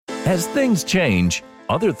As things change,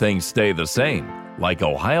 other things stay the same, like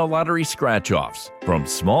Ohio Lottery scratch-offs. From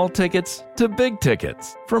small tickets to big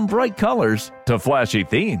tickets, from bright colors to flashy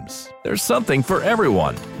themes. There's something for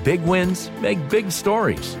everyone. Big wins make big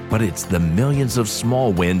stories, but it's the millions of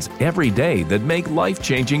small wins every day that make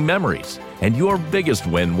life-changing memories. And your biggest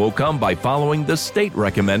win will come by following the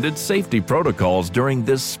state-recommended safety protocols during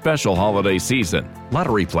this special holiday season.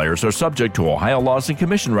 Lottery players are subject to Ohio laws and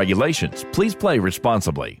commission regulations. Please play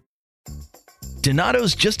responsibly.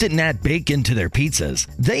 Donato's just didn't add bacon to their pizzas.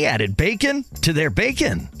 They added bacon to their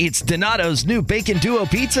bacon. It's Donato's new Bacon Duo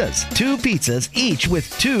pizzas. 2 pizzas, each with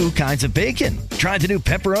 2 kinds of bacon. Try the new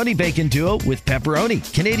Pepperoni Bacon Duo with pepperoni,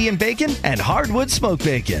 Canadian bacon, and hardwood smoked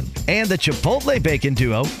bacon. And the Chipotle Bacon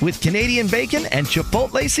Duo with Canadian bacon and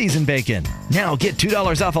Chipotle seasoned bacon. Now get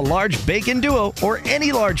 $2 off a large Bacon Duo or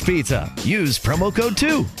any large pizza. Use promo code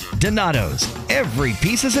 2. Donato's. Every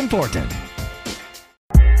piece is important.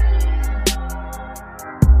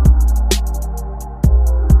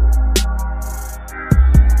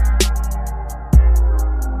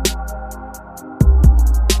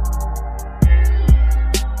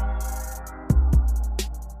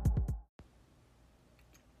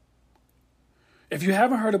 If you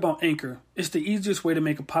haven't heard about Anchor, it's the easiest way to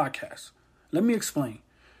make a podcast. Let me explain.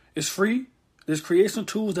 It's free. There's creation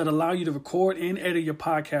tools that allow you to record and edit your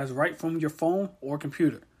podcast right from your phone or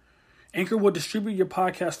computer. Anchor will distribute your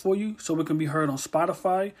podcast for you so it can be heard on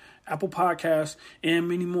Spotify, Apple Podcasts, and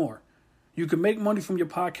many more. You can make money from your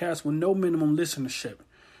podcast with no minimum listenership.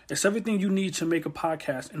 It's everything you need to make a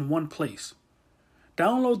podcast in one place.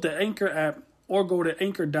 Download the Anchor app or go to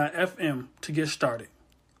anchor.fm to get started.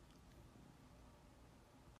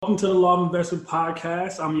 Welcome to the Law of Investment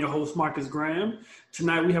Podcast. I'm your host, Marcus Graham.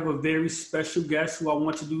 Tonight we have a very special guest who I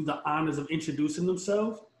want to do the honors of introducing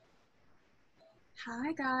themselves.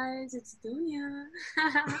 Hi guys, it's Dounia.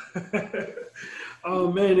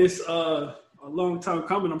 Oh man, it's a long time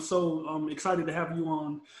coming. I'm so excited to have you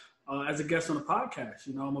on as a guest on the podcast.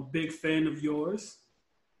 You know, I'm a big fan of yours.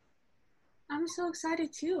 I'm so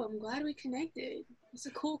excited too. I'm glad we connected. It's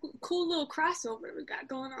a cool little crossover we got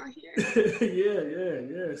going on here.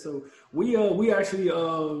 Yeah. So we actually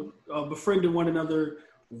befriended one another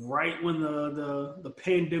right when the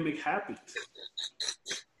pandemic happened.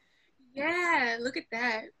 Yeah, look at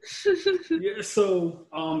that. Yeah. So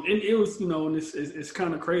and it was, you know, and it's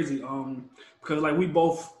kind of crazy because like we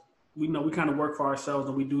kind of work for ourselves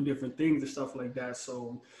and we do different things and stuff like that.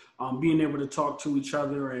 So being able to talk to each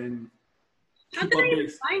other and how did I even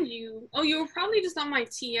find you? Oh, you were probably just on my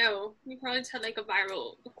TL. You probably just had like a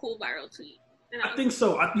cool viral tweet. I think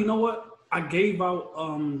so. You know what? I gave out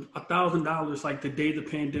 $1,000 like the day the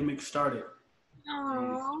pandemic started.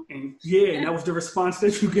 Aww. And that was the response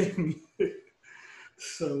that you gave me.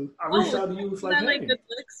 So I reached out to you. Was like, hey. Like good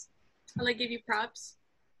looks? I like give you props.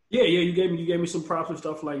 Yeah. You gave me some props and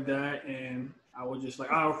stuff like that, and I was just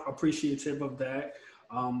like, I'm appreciative of that.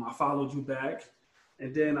 I followed you back.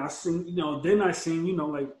 And then I seen,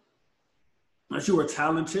 like that you were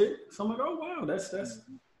talented. So I'm like, oh wow, that's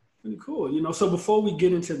pretty cool. You know, so before we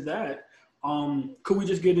get into that, could we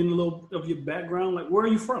just get in a little of your background? Like, where are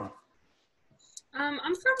you from? I'm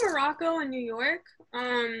from Morocco and New York.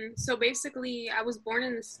 So basically I was born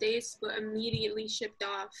in the States, but immediately shipped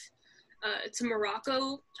off to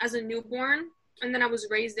Morocco as a newborn. And then I was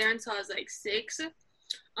raised there until I was like 6.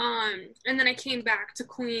 And then I came back to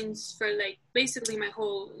Queens for like basically my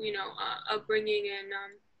whole, upbringing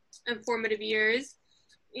and formative years.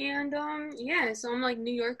 And so I'm like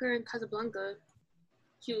New Yorker and Casablanca.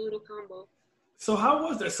 Cute little combo. So how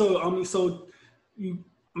was that? So I don't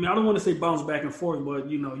want to say bounce back and forth, but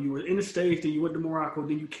you were in the States, then you went to Morocco,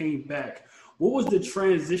 then you came back. What was the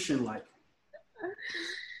transition like?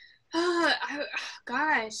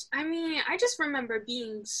 Gosh, I mean, I just remember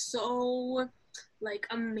being so like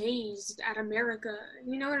amazed at America.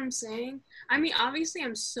 You know what I'm saying? I mean, obviously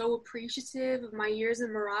I'm so appreciative of my years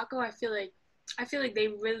in Morocco. I feel like they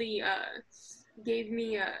really gave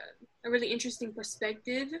me a really interesting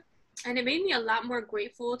perspective, and it made me a lot more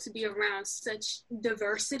grateful to be around such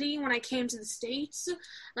diversity when I came to the States.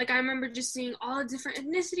 Like I remember just seeing all the different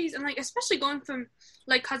ethnicities, and like especially going from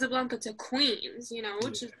like Casablanca to Queens,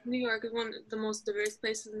 which is New York is one of the most diverse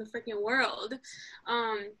places in the freaking world.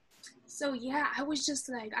 So yeah, I was just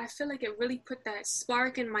like, I feel like it really put that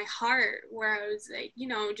spark in my heart where I was like,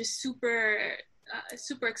 just super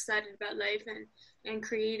excited about life and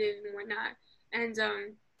creative and whatnot. And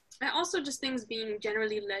also just things being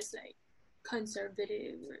generally less like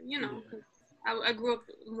conservative, cause I grew up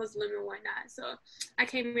Muslim and whatnot. So I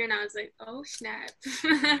came here and I was like, oh snap,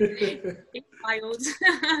 it's wild.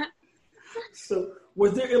 So,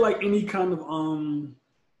 was there like any kind of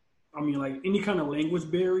like any kind of language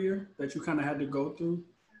barrier that you kind of had to go through?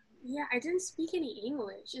 Yeah, I didn't speak any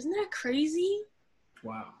English. Isn't that crazy?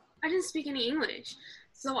 Wow. I didn't speak any English.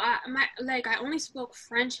 So I only spoke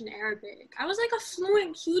French and Arabic. I was like a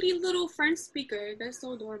fluent, cutie little French speaker. That's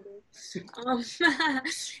so adorable. Um,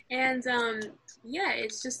 and yeah,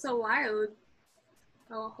 it's just so wild.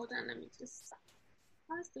 Oh, hold on, let me just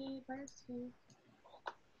pause the.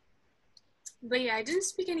 But yeah, I didn't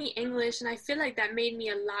speak any English, and I feel like that made me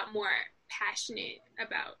a lot more passionate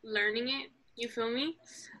about learning it. You feel me?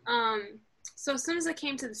 So as soon as I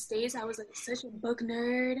came to the States, I was like such a book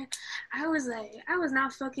nerd. I was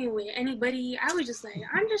not fucking with anybody. I was just like,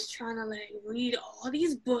 I'm just trying to like read all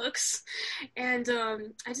these books, and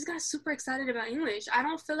I just got super excited about English. I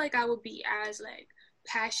don't feel like I would be as like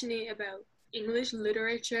passionate about English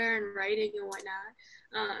literature and writing and whatnot,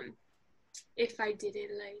 if I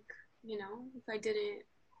didn't like, if I didn't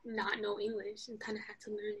not know English and kind of had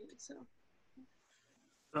to learn it. So.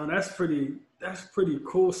 Oh, that's pretty. That's pretty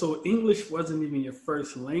cool. So English wasn't even your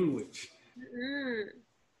first language. Mm.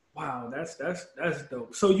 Wow, that's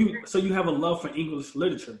dope. So you have a love for English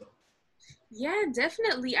literature though. Yeah,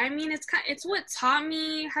 definitely. I mean, it's what taught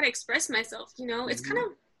me how to express myself. It's kind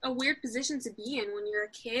of a weird position to be in when you're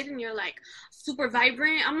a kid and you're like super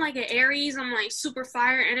vibrant. I'm like an Aries. I'm like super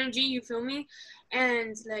fire energy. You feel me?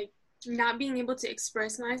 And like not being able to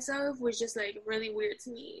express myself was just like really weird to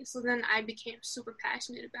me. So then I became super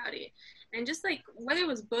passionate about it. And just like whether it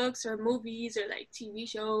was books or movies or like TV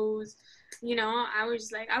shows, I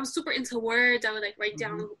was super into words. I would like write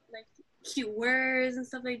down like cute words and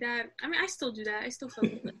stuff like that. I mean, I still do that. I still feel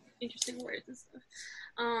like interesting words and stuff.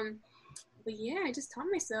 But yeah, I just taught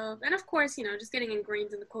myself. And of course, just getting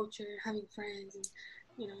ingrained in the culture, having friends and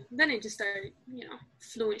then it just started,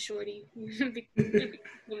 fluent shorty. At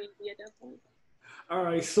that point. All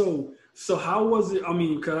right, so how was it? I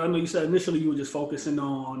mean, because I know you said initially you were just focusing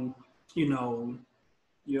on, your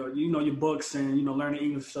books and learning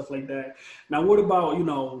English stuff like that. Now, what about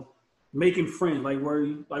making friends? Like,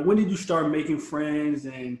 when did you start making friends?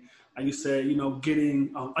 And like you said,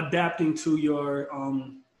 getting adapting to your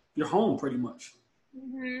home pretty much.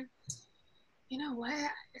 Mm-hmm. You know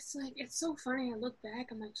what? It's like, it's so funny. I look back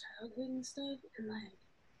on my childhood and stuff, and like,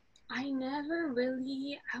 I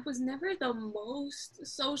was never the most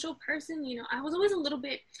social person. I was always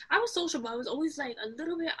I was social, but I was always like a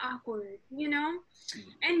little bit awkward,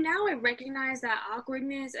 And now I recognize that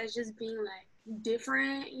awkwardness as just being like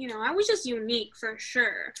different. I was just unique for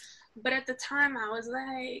sure. But at the time, I was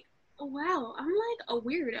like, wow, I'm like a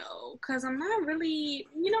weirdo because I'm not really,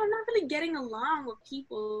 I'm not really getting along with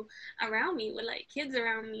people around me, with like kids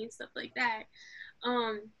around me and stuff like that.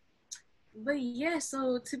 But yeah,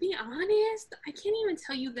 so to be honest, I can't even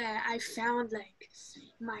tell you that I found like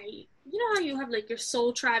my, how you have like your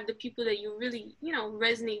soul tribe, the people that you really,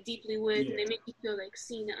 resonate deeply with, and they make you feel like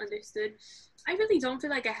seen and understood. I really don't feel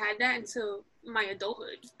like I had that until my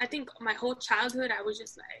adulthood. I think my whole childhood, I was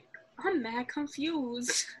just like, I'm mad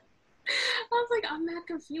confused. I was like, I'm mad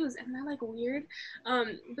confused. Am I like weird?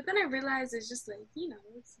 But then I realized it's just like,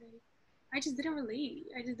 it's like, I just didn't relate.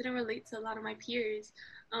 I just didn't relate to a lot of my peers.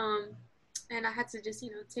 And I had to just,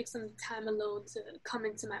 take some time alone to come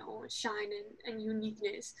into my own shine and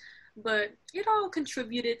uniqueness. But it all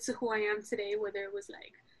contributed to who I am today, whether it was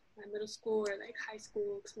like my middle school or like high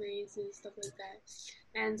school experiences, stuff like that.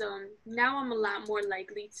 And now I'm a lot more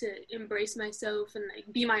likely to embrace myself and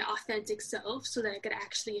like be my authentic self so that I could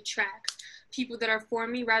actually attract people that are for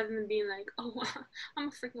me rather than being like, oh, I'm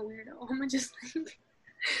a freaking weirdo. I'm just like,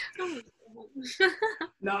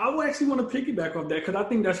 Now, I would actually want to piggyback off that because I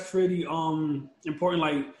think that's pretty important.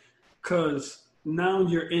 Like, because now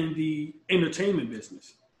you're in the entertainment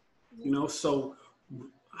business, So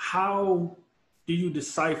how do you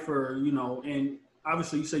decipher, and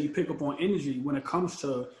obviously you say you pick up on energy when it comes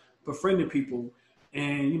to befriending people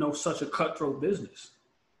and such a cutthroat business?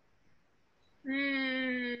 So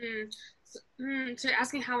you're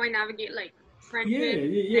asking how I navigate like friendship?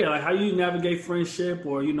 Yeah. Like how you navigate friendship,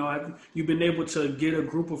 or have you been able to get a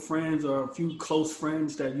group of friends or a few close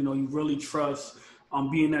friends that you really trust?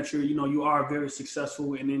 Being that you are very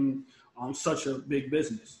successful and in such a big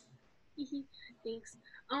business. Thanks.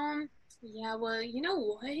 Yeah. Well, you know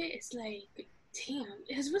what? It's like, damn.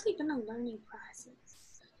 It has really been a learning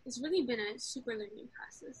process. It's really been a super learning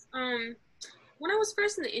process. When I was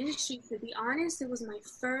first in the industry, to be honest, it was my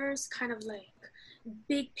first kind of like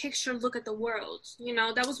big picture look at the world.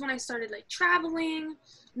 That was when I started like traveling,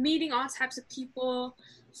 meeting all types of people.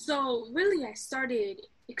 So really I started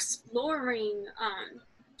exploring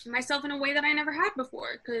myself in a way that I never had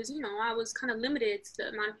before, because, you know, I was kind of limited to the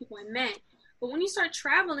amount of people I met. But when you start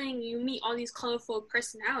traveling, you meet all these colorful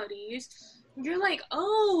personalities. You're like,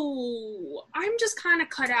 oh, I'm just kind of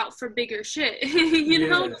cut out for bigger shit. You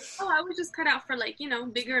know? Oh, I was just cut out for, like, you know,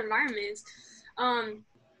 bigger environments.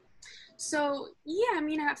 So, yeah, I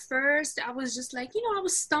mean, at first, I was just like, you know, I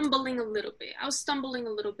was stumbling a little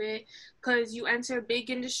bit because you enter a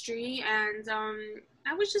big industry, and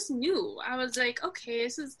I was just new. I was like, okay,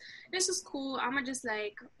 this is cool. I'm gonna just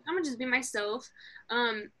be myself.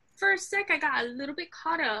 For a sec, I got a little bit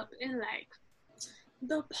caught up in, like,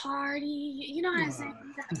 the party, you know what I'm saying?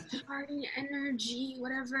 That party energy,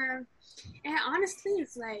 whatever. And honestly,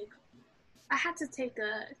 it's like, I had to take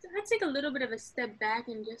a little bit of a step back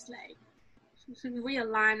and just, like,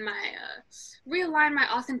 realign my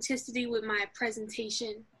authenticity with my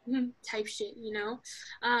presentation type shit, you know?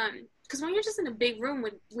 Because when you're just in a big room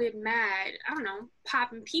with mad, I don't know,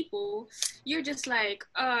 popping people, you're just like,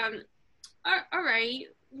 all right,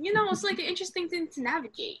 you know, it's like an interesting thing to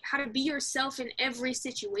navigate, how to be yourself in every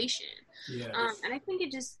situation. Yes. And I think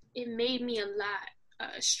it made me a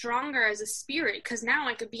lot stronger as a spirit, because now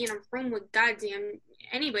I could be in a room with goddamn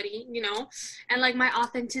anybody, you know, and, like, my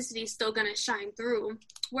authenticity is still gonna shine through.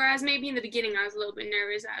 Whereas maybe in the beginning I was a little bit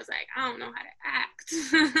nervous. I was like, I don't know how to act.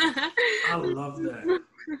 I love that.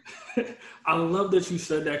 I love that you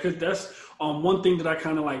said that, because that's one thing that I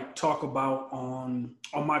kind of, like, talk about on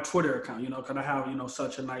my Twitter account, you know, because I have, you know,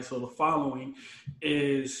 such a nice little following,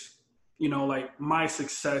 is, you know, like, my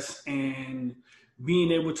success and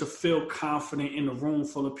being able to feel confident in a room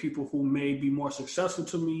full of people who may be more successful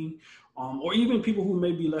to me, or even people who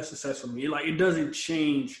may be less successful to me. Like, it doesn't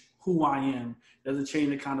change who I am. It doesn't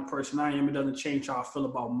change the kind of person I am. It doesn't change how I feel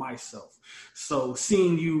about myself. So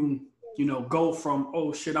seeing you, you know, go from,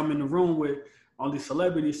 oh shit, I'm in the room with all these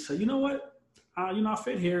celebrities, to, you know what, you know, I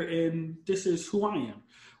fit here and this is who I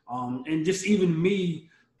am. And just even me,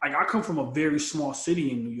 like, I come from a very small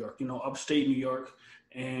city in New York, you know, upstate New York,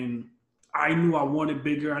 and I knew I wanted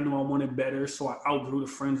bigger. I knew I wanted better. So I outgrew the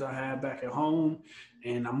friends I had back at home.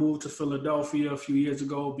 And I moved to Philadelphia a few years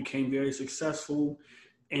ago, became very successful.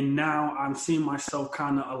 And now I'm seeing myself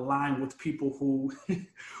kind of align with people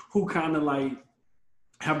who kind of, like,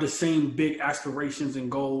 have the same big aspirations and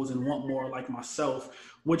goals and want more like myself,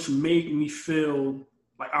 which made me feel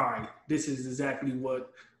like, all right, this is exactly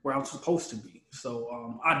where I'm supposed to be.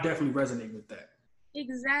 So I definitely resonate with that.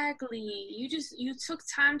 Exactly. You took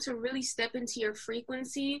time to really step into your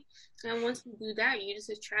frequency, and once you do that, you just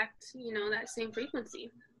attract, you know, that same frequency,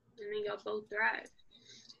 and then y'all both thrive.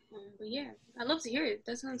 But yeah, I love to hear it.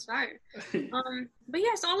 That sounds fire. But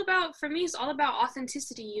yeah, for me, it's all about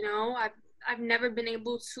authenticity. You know, I've never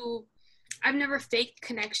faked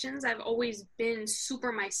connections. I've always been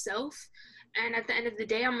super myself, and at the end of the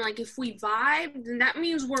day, I'm like, if we vibe, then that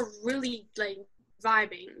means we're really, like,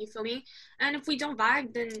 vibing, you feel me? And if we don't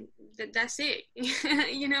vibe, then that's it.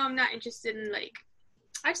 You know, I'm not interested in, like,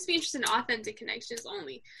 I just be interested in authentic connections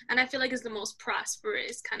only, and I feel like it's the most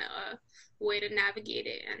prosperous kind of way to navigate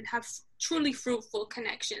it and have truly fruitful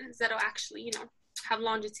connections that'll actually, you know, have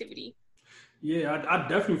longevity. Yeah, I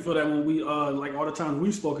definitely feel that when we, like, all the times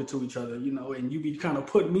we've spoken to each other, you know, and you be kind of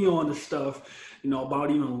putting me on the stuff, you know,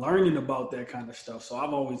 about even learning about that kind of stuff. So I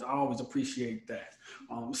always appreciate that.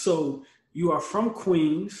 So you are from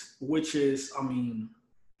Queens, which is, I mean,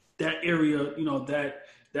 that area, you know, that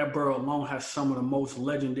borough alone has some of the most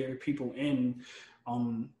legendary people in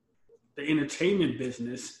the entertainment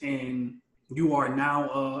business. And you are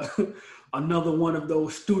now another one of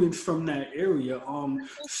those students from that area.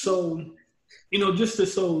 So, you know,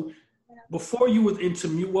 so before you was into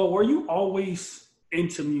music, well, were you always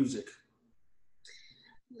into music?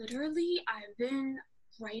 Literally, I've been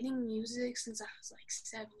writing music since I was like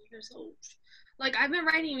 7 years old. Like, I've been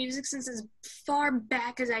writing music since as far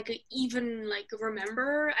back as I could even, like,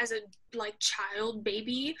 remember. As a, like, child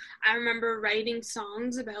baby, I remember writing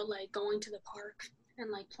songs about, like, going to the park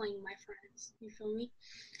and, like, playing with my friends. You feel me?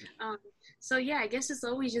 So yeah, I guess it's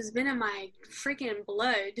always just been in my freaking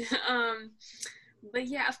blood. But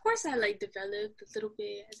yeah, of course I, like, developed a little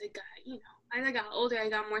bit as I got, you know, as I got older, I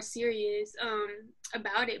got more serious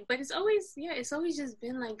about it. But it's always just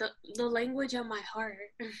been, like, the language of my heart.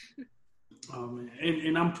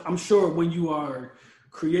 And I'm sure when you are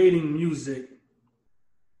creating music,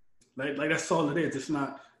 like that's all it is. It's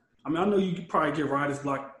not. I mean, I know you could probably get writer's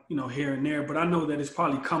block, you know, here and there, but I know that it's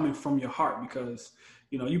probably coming from your heart, because,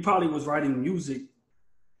 you know, you probably was writing music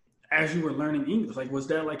as you were learning English. Like, was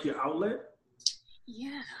that, like, your outlet?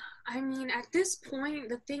 Yeah, I mean, at this point,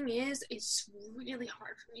 the thing is, it's really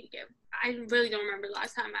hard for me to get. I really don't remember the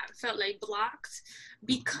last time I felt like blocked,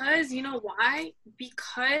 because you know why?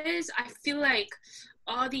 Because I feel like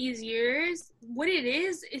all these years, what it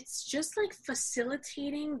is, it's just like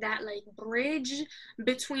facilitating that like bridge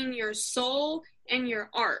between your soul and your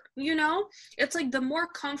art. You know, it's like the more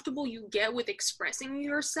comfortable you get with expressing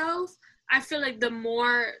yourself, I feel like the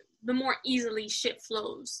more easily shit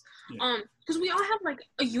flows. Because we all have like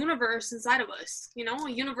a universe inside of us, you know,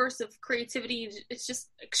 a universe of creativity. It's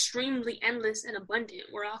just extremely endless and abundant.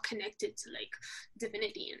 We're all connected to like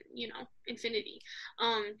divinity and, you know, infinity.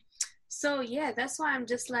 So yeah, that's why I'm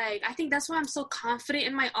just like, I think that's why I'm so confident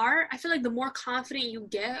in my art. I feel like the more confident you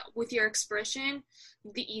get with your expression,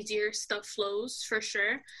 the easier stuff flows, for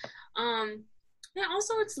sure. Yeah,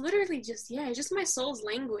 also it's literally just, yeah, it's just my soul's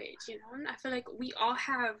language, you know. And I feel like we all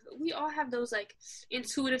have those like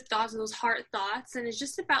intuitive thoughts and those heart thoughts, and it's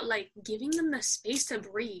just about like giving them the space to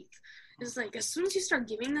breathe. It's like as soon as you start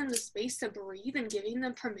giving them the space to breathe and giving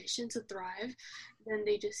them permission to thrive, then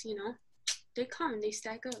they just, you know, they come and they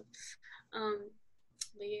stack up. But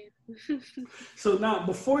yeah. So now,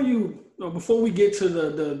 before we get to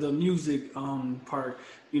the music part,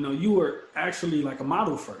 you know, you were actually like a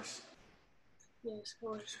model first. Yes, of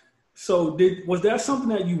course. So was that something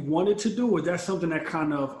that you wanted to do, or was that something that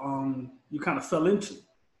kind of you kind of fell into?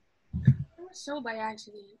 It was so by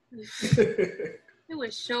accident. It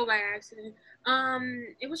was so by accident.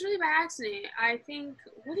 It was really by accident. I think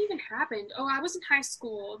what even happened? Oh, I was in high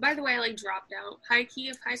school. By the way, I like dropped out high key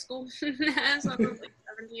of high school, so I was like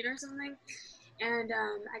 17 or something. And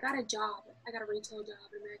I got a job. I got a retail job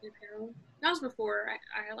at American Apparel. That was before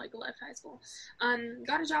I like left high school.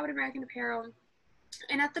 Got a job at American Apparel.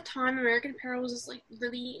 And at the time, American Apparel was just like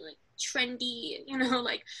really like trendy, you know,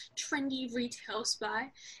 like trendy retail spot.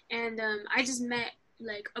 And I just met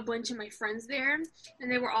like a bunch of my friends there, and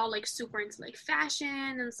they were all like super into like fashion,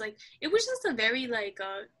 and it's like it was just a very like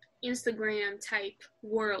Instagram type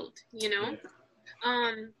world, you know.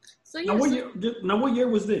 So yeah. Now what year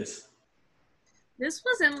was this? This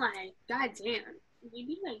was in like, goddamn,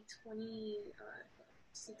 maybe like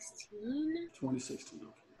 2016. 2016.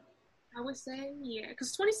 Okay. I would say, yeah,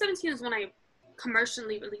 because 2017 is when I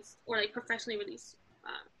commercially released or like professionally released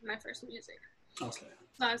my first music. Okay.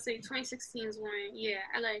 So I would say 2016 is when, yeah,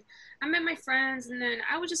 I met my friends, and then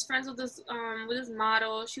I was just friends with this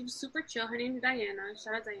model. She was super chill. Her name is Diana.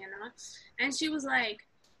 Shout out Diana. And she was like,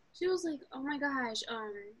 oh my gosh,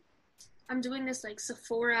 I'm doing this like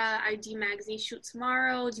Sephora ID magazine shoot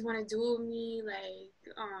tomorrow. Do you want to do it with me? Like,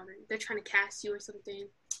 they're trying to cast you or something.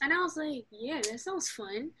 And I was like, yeah, that sounds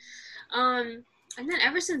fun. And then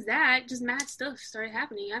ever since that, just mad stuff started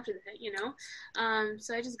happening after that, you know?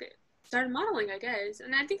 So I just started modeling, I guess.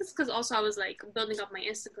 And I think it's because also I was like building up my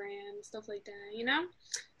Instagram and stuff like that, you know?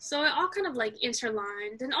 So it all kind of like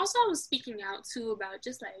interlined. And also I was speaking out too about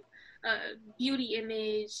just like beauty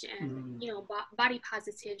image and, you know, body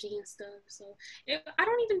positivity and stuff. So I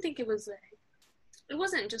don't even think it was like, it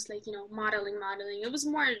wasn't just like, you know, modeling. It was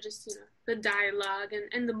more just, you know, the dialogue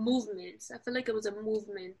and the movements. I feel like it was a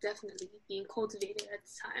movement definitely being cultivated at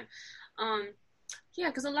the time. Yeah,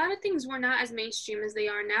 because a lot of things were not as mainstream as they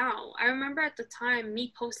are now. I remember at the time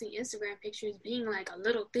me posting Instagram pictures being like a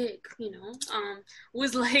little thick, you know,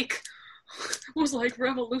 was like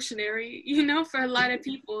revolutionary, you know, for a lot of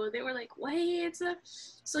people. They were like, wait,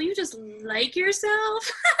 so you just like yourself?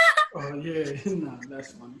 Oh yeah, nah,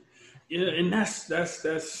 that's funny. Yeah, and that's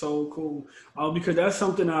so cool. Because that's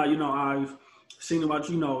something I've seen about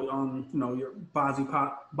your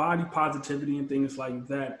body positivity and things like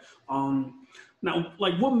that. Now,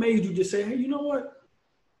 like, what made you just say, hey, you know what?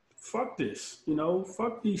 Fuck this. You know,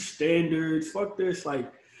 fuck these standards. Fuck this.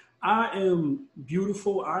 Like, I am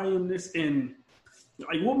beautiful. I am this. And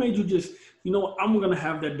like, what made you just, you know, I'm going to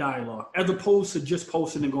have that dialogue as opposed to just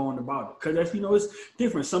posting and going about it? Because that's, you know, it's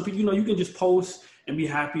different. Some people, you know, you can just post and be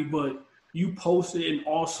happy, but you posted and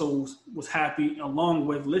also was happy along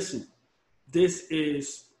with, listen, this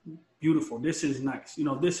is beautiful. This is nice. You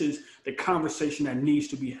know, this is the conversation that needs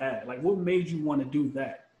to be had. Like, what made you want to do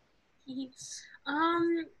that?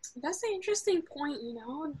 That's an interesting point, you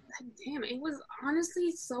know. Like, damn, it was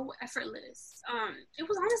honestly so effortless. I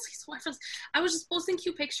was just posting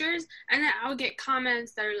cute pictures, and then I would get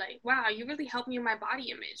comments that are like, wow, you really helped me in my body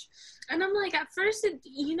image. And I'm like, at first,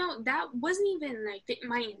 you know, that wasn't even like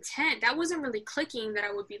my intent. That wasn't really clicking that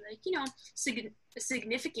I would be like, you know,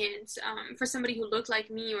 significant for somebody who looked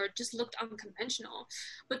like me or just looked unconventional.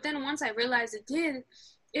 But then once I realized it did,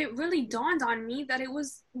 it really dawned on me that it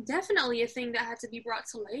was definitely a thing that had to be brought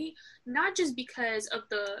to light, not just because of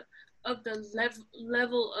the the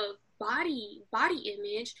level of body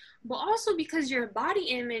image, but also because your body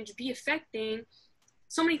image be affecting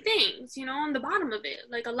so many things, you know, on the bottom of it.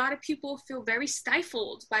 Like, a lot of people feel very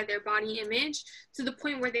stifled by their body image to the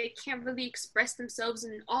point where they can't really express themselves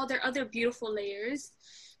in all their other beautiful layers,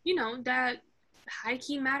 you know, that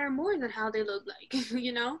high-key matter more than how they look like,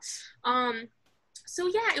 you know? So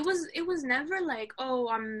yeah, it was never like, oh,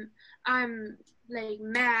 I'm like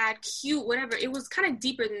mad, cute, whatever. It was kind of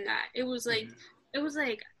deeper than that. It was like,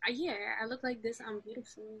 yeah, I look like this, I'm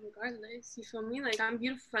beautiful regardless. You feel me? Like, I'm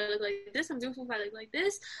beautiful if I look like this, I'm beautiful if I look like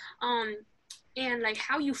this. And like,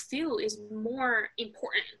 how you feel is more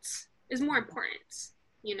important.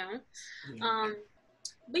 You know? Yeah.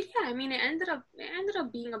 But yeah, I mean, it ended up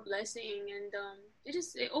being a blessing, and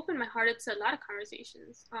it opened my heart up to a lot of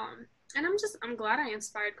conversations. And I'm glad I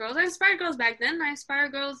inspired girls. I inspired girls back then. I inspire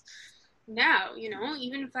girls now, you know,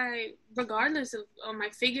 even if regardless of my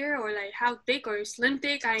figure or like how thick or slim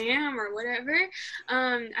thick I am or whatever,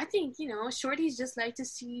 I think, you know, shorties just like to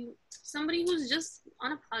see somebody who's just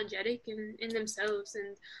unapologetic in themselves,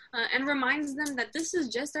 and reminds them that this is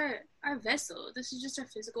just our vessel. This is just our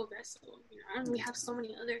physical vessel, you know, and we have so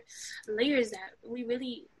many other layers that we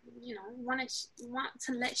really, you know, want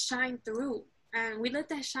to let shine through, and we let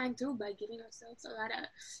that shine through by giving ourselves a lot of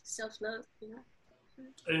self-love, you know.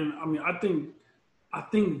 And I mean, I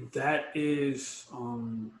think that is I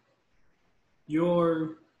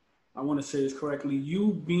want to say this correctly,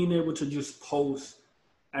 you being able to just post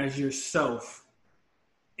as yourself,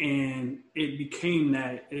 and it became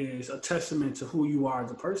that, is a testament to who you are as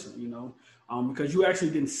a person, you know, because you actually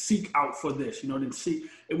didn't seek out for this, you know, it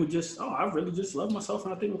was just, oh, I really just love myself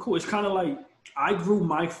and I think I'm cool. It's kind of like I grew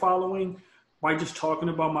my following by just talking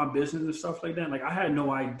about my business and stuff like that. Like, I had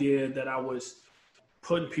no idea that I was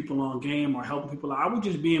putting people on game or helping people out. I was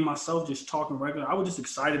just being myself, just talking regular. I was just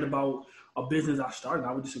excited about a business I started.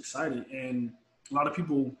 I was just excited. And a lot of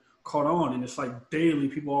people caught on, and it's like daily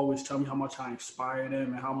people always tell me how much I inspire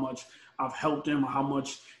them and how much I've helped them, or how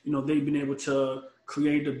much, you know, they've been able to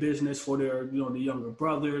create a business for their, you know, the younger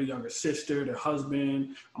brother, the younger sister, their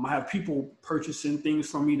husband. I have people purchasing things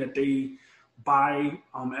from me that they buy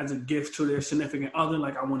as a gift to their significant other.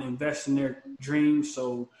 Like, I want to invest in their dreams.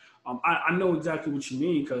 So I know exactly what you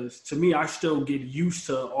mean, because to me, I still get used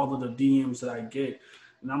to all of the DMs that I get,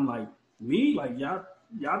 and I'm like, me? Like, y'all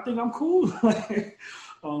think I'm cool? That's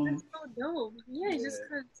so dope. Yeah, just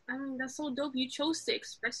because, I mean, that's so dope. You chose to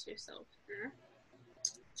express yourself. You know?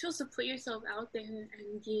 Chose to put yourself out there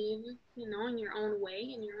and give, you know, in your own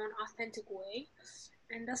way, in your own authentic way.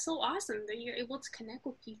 And that's so awesome that you're able to connect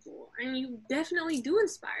with people, and you definitely do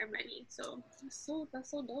inspire many. So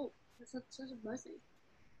that's so dope. That's such a blessing.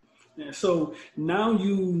 Yeah. So now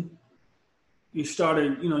you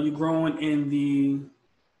started, you know, you're growing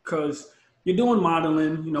because you're doing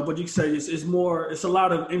modeling, you know, but you say it's a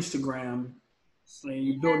lot of Instagram, and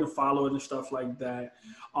you're building followers and stuff like that.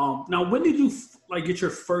 Now, when did you get your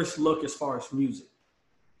first look as far as music?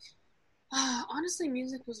 Honestly,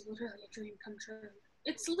 music was literally a dream come true.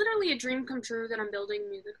 It's literally a dream come true that I'm building a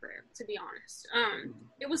music career, to be honest.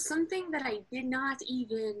 It was something that I did not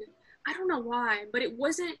even, I don't know why, but it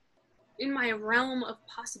wasn't in my realm of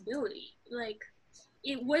possibility. Like,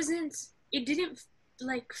 it didn't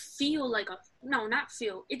feel like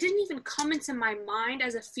it didn't even come into my mind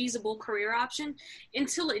as a feasible career option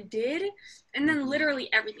until it did. And then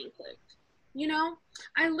literally everything clicked, you know?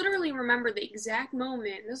 I literally remember the exact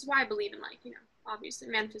moment. This is why I believe in, like, you know, obviously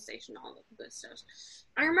manifestation, all the good stuff.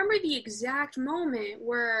 I remember the exact moment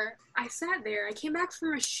where I sat there, I came back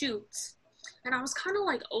from a shoot, and I was kind of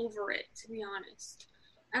like over it, to be honest.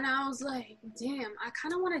 And I was like, damn, I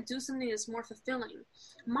kind of want to do something that's more fulfilling.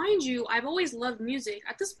 Mind you, I've always loved music.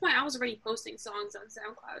 At this point, I was already posting songs on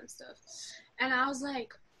SoundCloud and stuff. And I was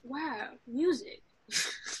like, wow, music.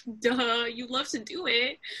 Duh, you love to do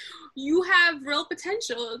it. You have real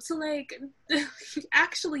potential to, like,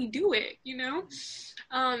 actually do it, you know?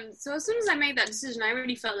 So as soon as I made that decision, I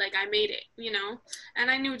already felt like I made it, you know? And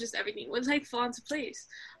I knew just everything would, like, fall into place.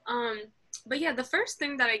 But yeah, the first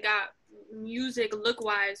thing that I got music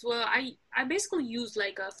look-wise, well, I basically used,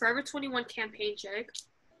 like, a Forever 21 campaign check.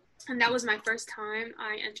 And that was my first time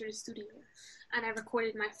I entered a studio. And I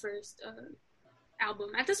recorded my first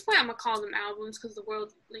album. At this point, I'm gonna call them albums because the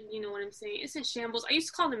world, like, you know what I'm saying, it's in shambles. I used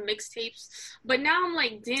to call them mixtapes, but now I'm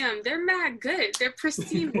like, damn, they're mad good. They're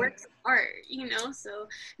pristine works of art, you know. So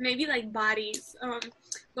maybe like bodies.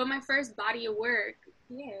 But my first body of work,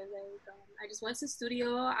 yeah, like I just went to the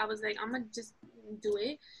studio. I was like, I'm gonna just do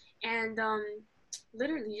it, and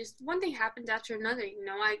literally just one thing happened after another.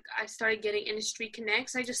 I started getting industry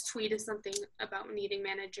connects. I just tweeted something about needing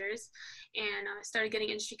managers, and I started getting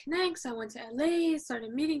industry connects. I went to LA,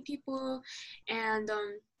 started meeting people, and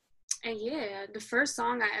yeah, the first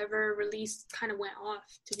song I ever released kind of went off,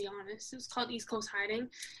 to be honest. It was called East Coast Hiding,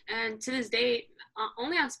 and to this day,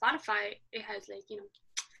 only on Spotify it has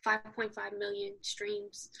 5.5 million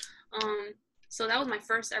streams. So that was my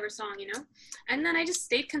first ever song, and then I just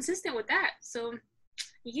stayed consistent with that. So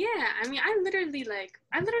yeah, I mean, I literally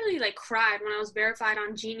cried when I was verified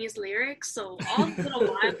on Genius Lyrics. So all the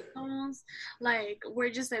little milestones were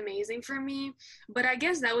just amazing for me. But I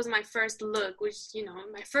guess that was my first look, which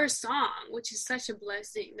my first song, which is such a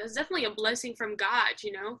blessing. That's definitely a blessing from God,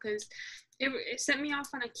 because it sent me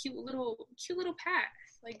off on a cute little path.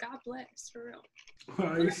 God bless, for real.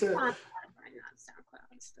 Well, you said,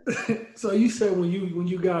 so you said when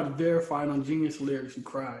you got verified on Genius Lyrics, you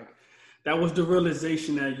cried. That was the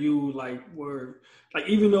realization that you were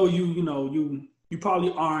even though you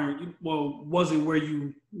probably wasn't where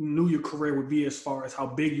you knew your career would be as far as how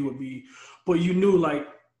big you would be, but you knew I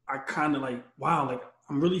kind of wow,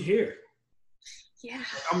 I'm really here. Yeah,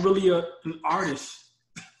 I'm really an artist.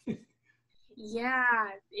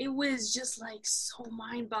 Yeah, it was just so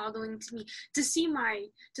mind-boggling to me to see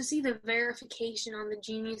the verification on the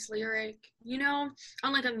Genius Lyric,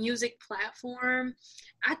 on a music platform.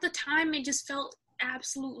 At the time, it just felt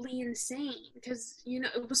absolutely insane because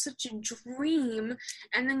it was such a dream,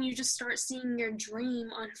 and then you just start seeing your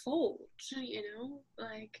dream unfold,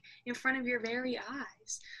 in front of your very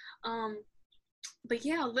eyes. But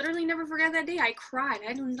yeah, I'll literally never forget that day. I cried.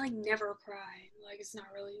 I never cried. It's not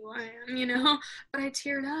really who I am, but I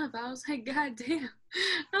teared up. I was like, God damn.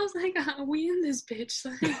 I was like, we in this bitch.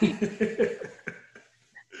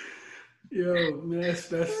 Yo, man,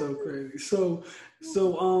 that's so crazy. So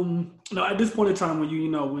no, at this point in time when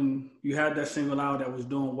when you had that single out that was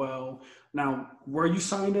doing well, now were you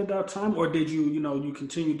signed at that time, or did you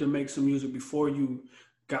continued to make some music before you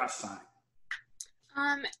got signed?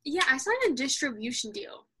 Yeah, I signed a distribution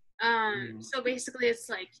deal. So basically it's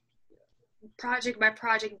project by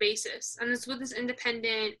project basis, and it's with this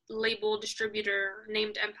independent label distributor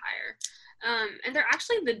named Empire. And they're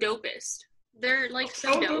actually the dopest. They're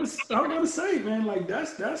so dope. I was gonna say, man,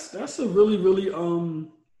 that's a really, really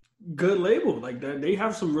good label. That they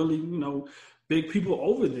have some really, big people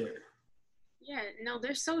over there. Yeah, no,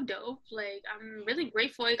 they're so dope. I'm really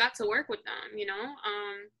grateful I got to work with them,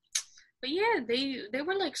 But yeah, they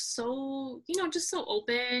were so, just so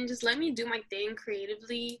open, just let me do my thing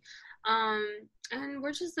creatively. And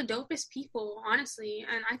we're just the dopest people, honestly.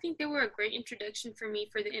 And I think they were a great introduction for me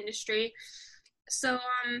for the industry. So,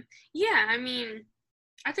 yeah, I mean,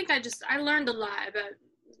 I think I learned a lot about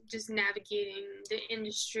just navigating the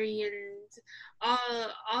industry and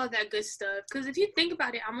all that good stuff. Because if you think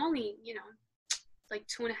about it, I'm only,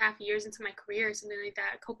 2.5 years into my career or something like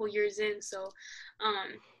that, a couple years in. So,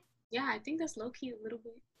 yeah, I think that's low-key a little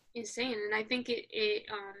bit insane. And I think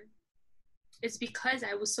it's because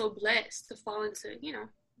I was so blessed to fall into,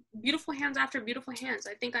 beautiful hands after beautiful hands.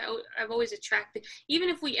 I think I've always attracted, even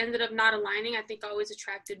if we ended up not aligning, I think I always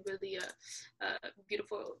attracted really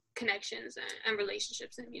beautiful connections and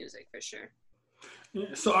relationships in music, for sure.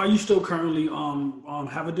 Yeah. So are you still currently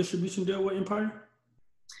have a distribution deal with Empire?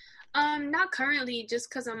 Not currently, just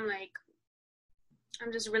because I'm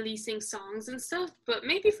just releasing songs and stuff, but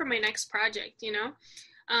maybe for my next project,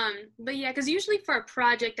 But yeah, because usually for a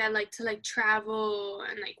project, I like to travel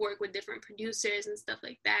and work with different producers and stuff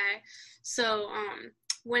like that. So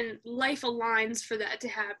when life aligns for that to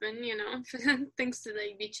happen, for things to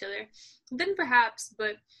be chiller, then perhaps.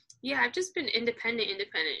 But yeah, I've just been independent.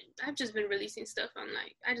 I've just been releasing stuff on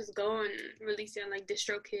I just go and release it on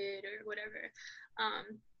DistroKid or whatever.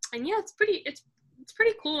 And yeah, it's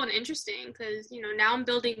pretty cool and interesting because now I'm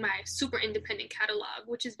building my super independent catalog,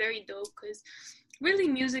 which is very dope because really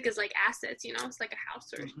music is assets, it's like a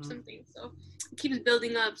house or something, so it keeps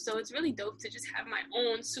building up. So it's really dope to just have my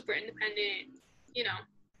own super independent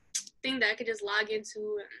thing that I could just log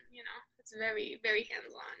into, and it's very, very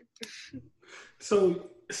hands-on. So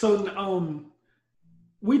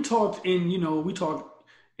we talked and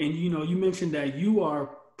you mentioned that you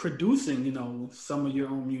are producing some of your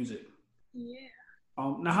own music. Yeah.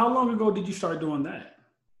 Now how long ago did you start doing that?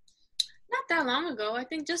 Not that long ago. I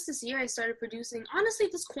think just this year I started producing. Honestly,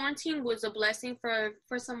 this quarantine was a blessing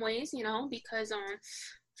for some ways, because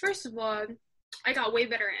first of all, I got way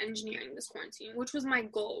better at engineering this quarantine, which was my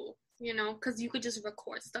goal, because you could just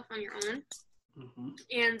record stuff on your own. Mm-hmm.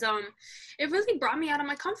 And it really brought me out of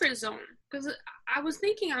my comfort zone because I was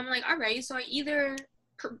thinking, I'm all right, so I either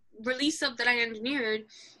release stuff that I engineered,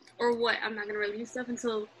 or what, I'm not gonna release stuff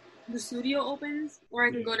until the studio opens, or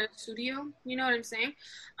I can go to the studio. You know what I'm saying?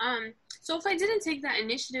 So if I didn't take that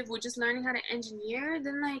initiative with just learning how to engineer,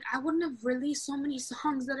 then like I wouldn't have released so many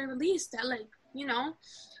songs that I released that like, you know,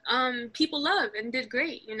 people love and did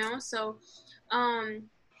great, you know? So I'm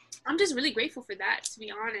just really grateful for that, to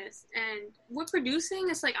be honest. And with producing,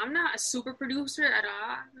 it's like I'm not a super producer at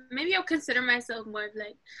all. Maybe I'll consider myself more of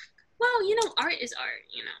like, well, you know, art is art,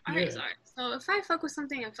 you know, art is art. So if I fuck with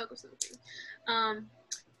something, I fuck with something.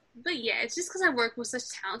 But yeah, it's just because I work with such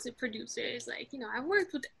talented producers. Like, you know, I've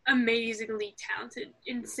worked with amazingly talented,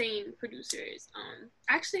 insane producers. I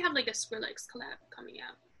actually have like a Skrillex collab coming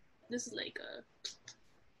out. This is like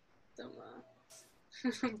some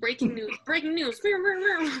breaking news.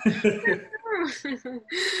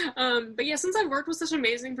 But yeah, since I've worked with such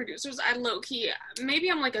amazing producers, I low-key,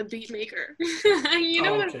 maybe I'm like a beat maker. You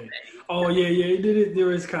know what I'm saying? Oh yeah.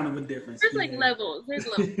 There is kind of a difference. There's like levels. There's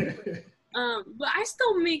levels. But I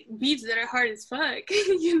still make beats that are hard as fuck,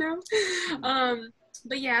 you know?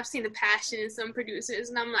 But yeah, I've seen the passion in some producers,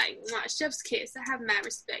 and I'm like, chef's kiss. I have mad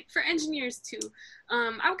respect. For engineers, too.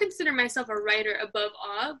 I would consider myself a writer above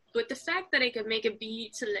all, but the fact that I could make a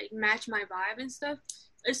beat to, like, match my vibe and stuff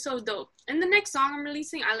is so dope. And the next song I'm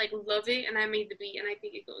releasing, I, like, love it, and I made the beat, and I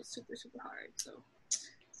think it goes super, super hard, so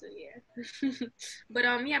yeah. But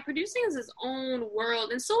yeah, producing is its own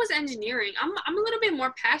world, and so is engineering. I'm a little bit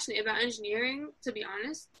more passionate about engineering, to be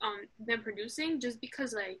honest, than producing, just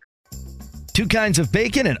because like 2 kinds of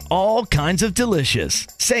bacon and all kinds of delicious.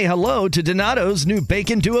 Say hello to Donato's new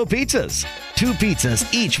Bacon Duo pizzas. 2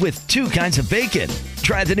 pizzas, each with 2 kinds of bacon.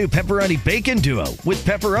 Try the new Pepperoni Bacon Duo with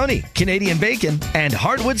pepperoni, Canadian bacon, and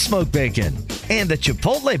hardwood smoked bacon. And the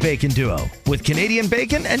Chipotle Bacon Duo with Canadian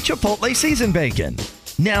bacon and Chipotle seasoned bacon.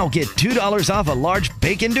 Now get $2 off a large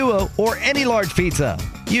Bacon Duo or any large pizza.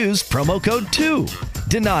 Use promo code 2.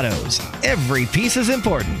 Donato's. Every piece is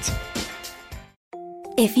important.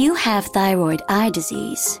 If you have thyroid eye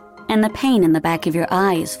disease and the pain in the back of your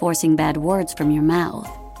eye is forcing bad words from your mouth,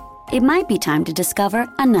 it might be time to discover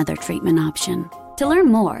another treatment option. To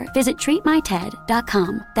learn more, visit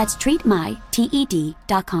treatmyted.com. That's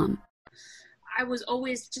treatmyted.com. I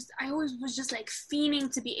always was just like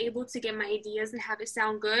fiending to be able to get my ideas and have it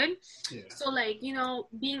sound good. Yeah. So like, you know,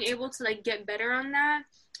 being able to like get better on that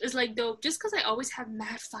is like dope, just because I always have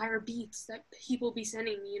mad fire beats that people be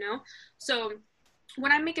sending me, you know? So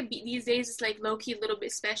when I make a beat these days, it's like low-key a little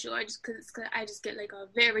bit special. I just get like a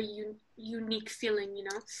very unique feeling, you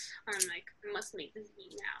know? I'm like, I must make this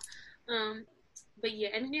beat now. But yeah,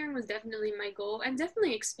 engineering was definitely my goal, and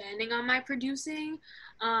definitely expanding on my producing.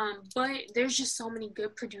 But there's just so many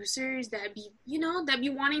good producers that be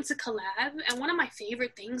wanting to collab. And one of my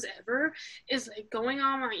favorite things ever is like going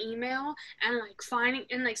on my email and like finding,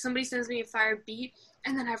 and like somebody sends me a fire beat,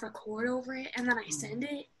 and then I record over it, and then I send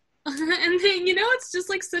it. And then, you know, it's just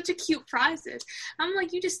like such a cute process. I'm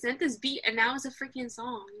like, you just sent this beat and now it's a freaking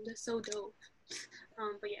song. That's so dope.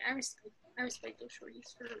 But yeah, I respect those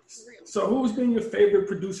shorties for real. So who's been your favorite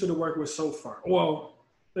producer to work with so far? Well,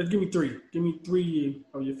 let's give me 3. Give me 3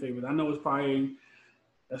 of your favorites. I know that's probably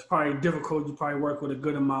difficult. You probably work with a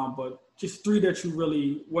good amount, but just 3 that you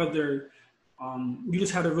really, whether you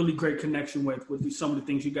just had a really great connection with some of the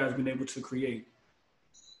things you guys been able to create.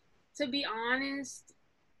 To be honest,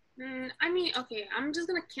 I mean, okay, I'm just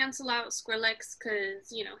gonna cancel out Skrillex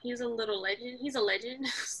because, you know, he's a little legend. He's a legend,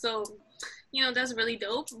 so, you know, that's really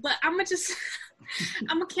dope. But I'm gonna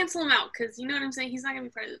cancel him out because, you know what I'm saying? He's not gonna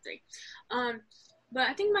be part of the 3. But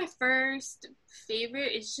I think my first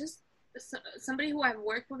favorite is just somebody who I've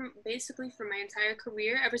worked with basically for my entire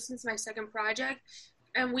career, ever since my second project.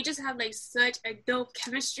 And we just have like such a dope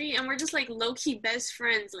chemistry, and we're just like low-key best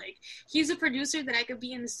friends. Like, he's a producer that I could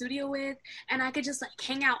be in the studio with, and I could just like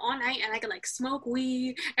hang out all night, and I could like smoke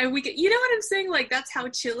weed, and we could, you know what I'm saying? Like, that's how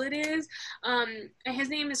chill it is. And his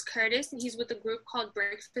name is Curtis, and he's with a group called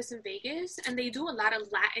Breakfast in Vegas, and they do a lot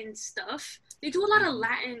of Latin stuff. They do a lot of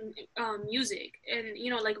Latin music, and, you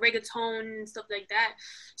know, like reggaeton and stuff like that.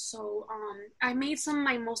 So I made some of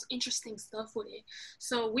my most interesting stuff with it.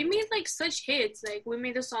 So we made like such hits. Like, we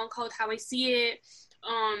made a song called How I See It,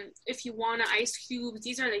 If You Wanna, Ice Cube.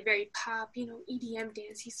 These are like very pop, you know, EDM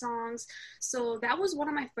dancey songs. So that was one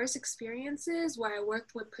of my first experiences where I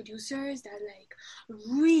worked with producers that like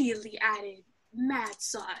really added mad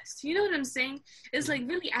sauce. You know what I'm saying? It's like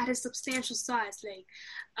really added substantial sauce,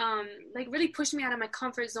 like really pushed me out of my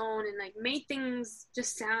comfort zone and like made things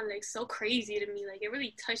just sound like so crazy to me. Like, it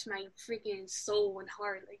really touched my freaking soul and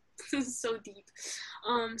heart, like so deep.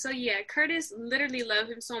 So yeah, Curtis, literally love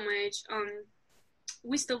him so much.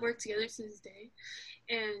 We still work together to this day.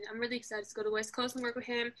 and I'm really excited to go to West Coast and work with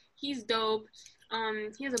him. He's dope.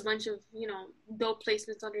 He has a bunch of, dope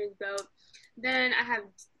placements under his belt. Then I have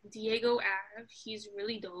Diego Ave. He's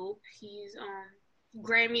really dope. He's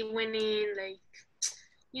Grammy winning, like,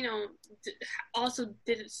 also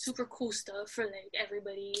did super cool stuff for like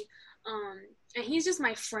everybody. And he's just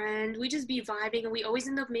my friend. We just be vibing, and we always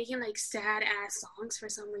end up making like sad ass songs for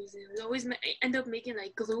some reason. We always end up making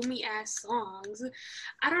like gloomy ass songs.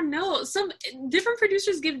 I don't know. Some different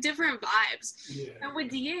producers give different vibes. Yeah. And with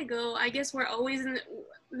Diego, I guess we're always in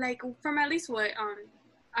like, from at least what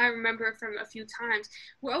I remember from a few times,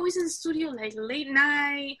 we're always in the studio like late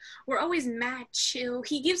night. We're always mad chill.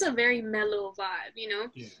 He gives a very mellow vibe,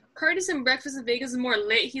 Yeah. Curtis in Breakfast in Vegas is more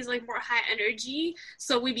lit. He's like more high energy.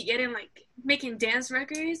 So we be getting like making dance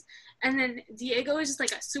records. And then Diego is just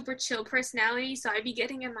like a super chill personality. So I be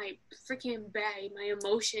getting in my freaking bag, my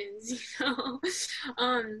emotions,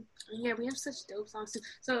 Yeah, we have such dope songs too.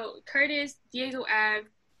 So Curtis, Diego Ave.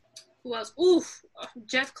 Who else?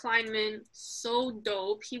 Jeff Kleinman, so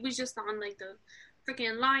dope. He was just on like the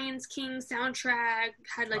freaking Lions King soundtrack.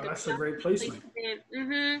 Had like that's a great placement.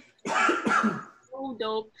 So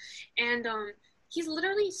dope. And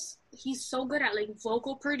he's so good at like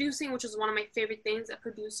vocal producing, which is one of my favorite things that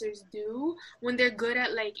producers do when they're good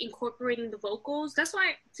at like incorporating the vocals. That's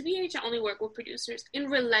why, TBH, I only work with producers in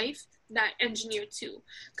real life that engineer too,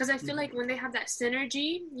 because I feel like when they have that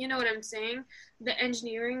synergy, you know what I'm saying, when the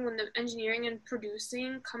engineering and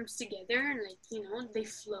producing comes together and like, they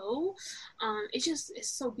flow, it's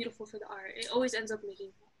so beautiful for the art. It always ends up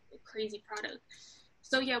making a crazy product.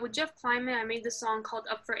 So yeah, with Jeff Kleinman, I made this song called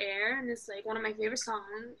Up for Air, and it's like one of my favorite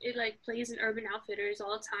songs. It like plays in Urban Outfitters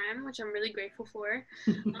all the time, which I'm really grateful for.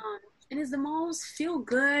 And it's the most feel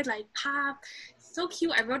good, like pop, so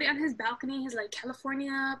cute. I wrote it on his balcony, his like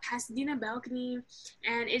California, Pasadena balcony,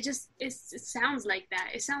 and it sounds like that.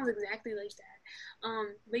 It sounds exactly like that.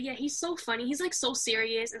 But yeah, he's so funny. He's like so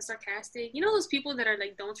serious and sarcastic. You know those people that are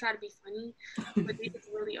like, don't try to be funny, but they just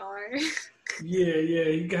really are. Yeah.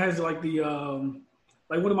 He has like the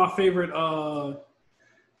like one of my favorite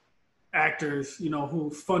actors,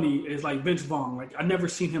 who's funny is like Vince Vaughn. Like I never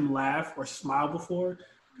seen him laugh or smile before,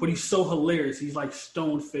 but he's so hilarious. He's like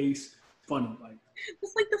stone face funny. Like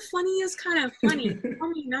it's like the funniest kind of funny. Tell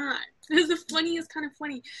me not. It's the funniest kind of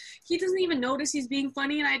funny. He doesn't even notice he's being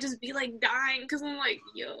funny, and I just be like dying because I'm like,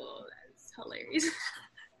 yo, that's hilarious.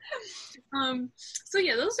 So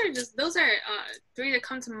yeah, those are three that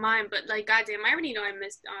come to mind, but like goddamn, I already know I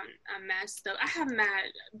missed mad stuff. I have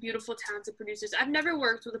mad beautiful talented producers. I've never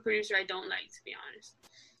worked with a producer I don't like, to be honest.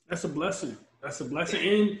 That's a blessing.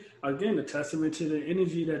 And again, a testament to the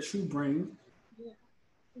energy that you bring. Yeah,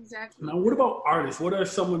 exactly. Now, what about artists? What are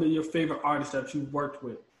some of your favorite artists that you've worked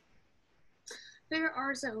with? Favorite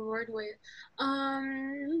artists I've worked with?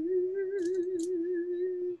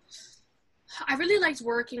 I really liked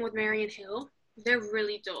working with Marion Hill. They're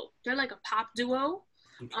really dope. They're like a pop duo.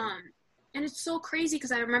 Okay. And it's so crazy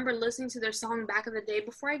because I remember listening to their song back in the day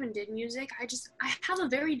before I even did music. I have a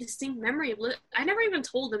very distinct memory of I never even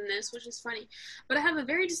told them this, which is funny, but I have a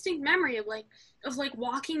very distinct memory of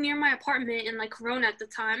walking near my apartment in like Corona at the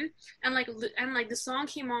time, and the song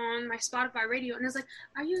came on my Spotify radio, and it's like,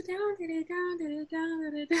 are you down,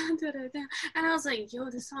 and I was like, yo,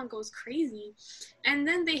 this song goes crazy. And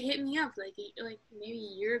then they hit me up like maybe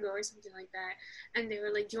a year ago or something like that, and they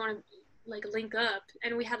were like, do you want to like link up?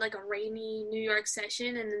 And we had like a rainy New York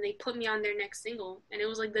session, and then they put me on their next single, and it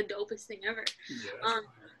was like the dopest thing ever. Yes.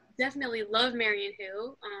 Definitely love Marion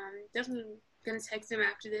Hill. Definitely gonna text him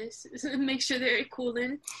after this, make sure they're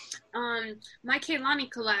cooling. My Kehlani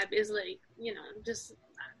collab is like, just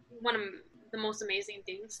one of the most amazing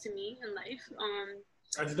things to me in life.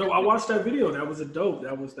 That's dope. I watched that video. That was a dope.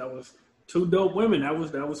 That was two dope women. That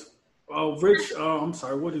was rich. I'm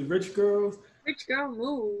sorry. What is Rich Girls? Rich Girl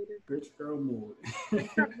Mood. Rich Girl Mood.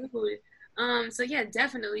 Rich Girl Mood. So yeah,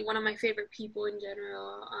 definitely one of my favorite people in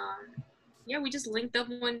general. Yeah, we just linked up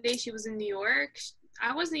one day. She was in New York.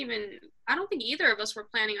 I don't think either of us were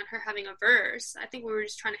planning on her having a verse. I think we were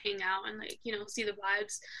just trying to hang out and see the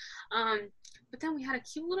vibes. But then we had a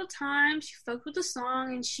cute little time. She fucked with the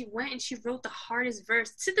song, and she went and she wrote the hardest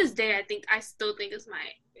verse. To this day, I still think is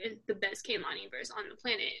the best Kehlani verse on the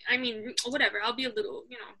planet. I mean, whatever. I'll be a little,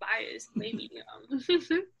 biased, maybe.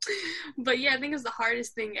 But yeah, I think it's the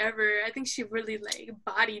hardest thing ever. I think she really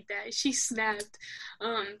bodied that. She snapped.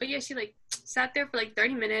 But yeah, she sat there for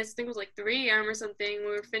 30 minutes. I think it was 3 a.m. or something. We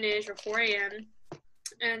were finished, or 4 a.m.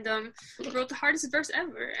 And wrote the hardest verse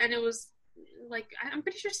ever. And it was like I'm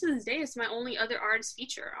pretty sure to this day it's my only other artist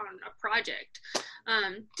feature on a project.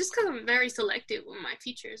 Just because I'm very selective with my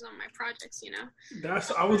features on my projects, you know.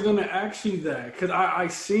 I was gonna ask you that because I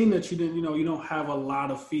seen that you didn't, you don't have a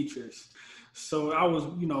lot of features. So I was,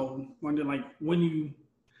 wondering like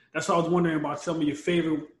that's what I was wondering about some of your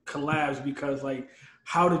favorite collabs because like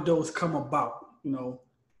how did those come about?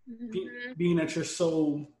 Being that you're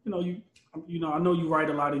so, I know you write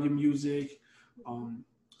a lot of your music.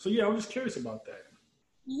 So yeah, I was just curious about that.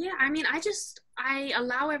 Yeah, I mean, I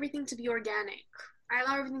allow everything to be organic. I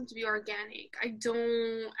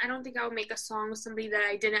don't think I would make a song with somebody that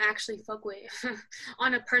I didn't actually fuck with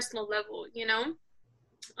on a personal level, you know?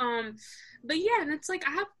 But yeah, and it's like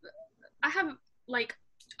I have like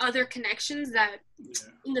other connections that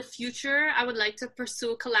in the future I would like to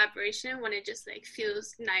pursue a collaboration when it just like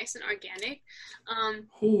feels nice and organic.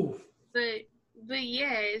 But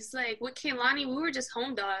yeah, it's like with Kaylani, we were just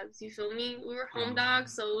home dogs, you feel me? We were home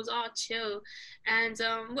dogs, so it was all chill. And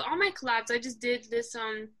with all my collabs, I just did this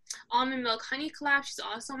almond milk honey collab. She's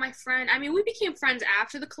also my friend. I mean, we became friends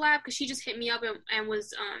after the collab because she just hit me up and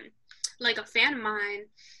was like a fan of mine.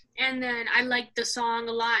 And then I liked the song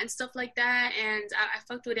a lot and stuff like that, and I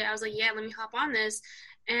fucked with it. I was like, yeah, let me hop on this.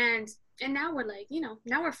 And now we're like,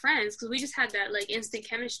 now we're friends because we just had that like instant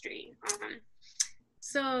chemistry.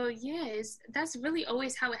 So yes, that's really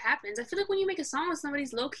always how it happens. I feel like when you make a song with somebody,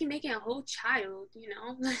 it's low-key making a whole child,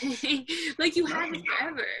 like you have it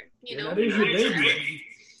forever, That is your baby.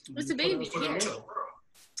 It's a baby, yeah.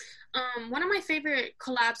 One of my favorite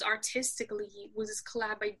collabs artistically was this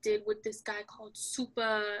collab I did with this guy called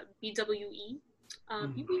Super BWE. I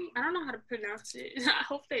don't know how to pronounce it. I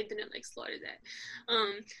hope they didn't like slaughter that.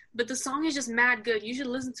 But the song is just mad good. You should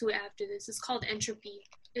listen to it after this. It's called Entropy.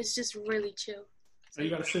 It's just really chill. So you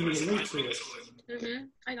gotta send me the link to it.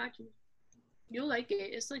 I got you. You'll like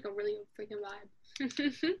it. It's like a really freaking vibe.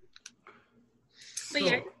 But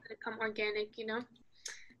yeah, it's gonna come organic,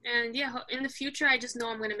 And yeah, in the future, I just know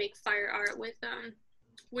I'm gonna make fire art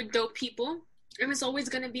with dope people, and it's always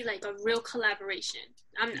gonna be like a real collaboration.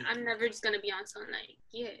 I'm never just gonna be on something like,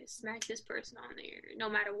 yeah, smack this person on there, no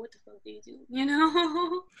matter what the fuck they do,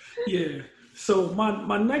 Yeah. So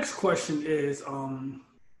my next question is,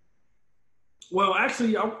 well,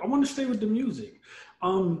 actually, I want to stay with the music.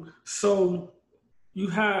 So you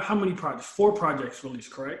have how many projects? 4 projects released,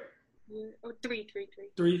 correct? Or three.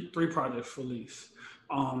 Three projects released.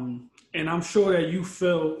 And I'm sure that you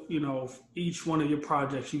feel, each one of your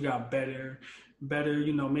projects, you got better,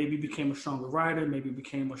 maybe became a stronger writer, maybe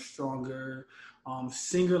became a stronger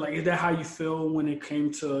singer. Like, is that how you feel when it came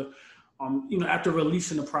to, after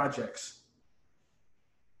releasing the projects?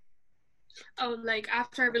 Oh, like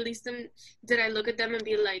after I released them, did I look at them and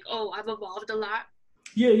be like, oh, I've evolved a lot?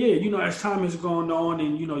 Yeah. As time is going on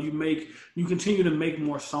and, you continue to make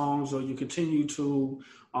more songs or you continue to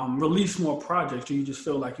release more projects, or you just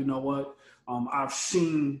feel like, I've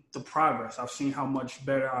seen the progress. I've seen how much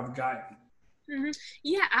better I've gotten.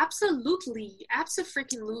 Yeah, absolutely.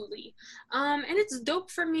 Absolutely. And it's dope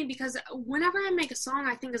for me because whenever I make a song,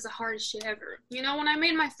 I think it's the hardest shit ever. When I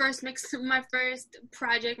made my first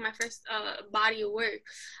project, my first body of work,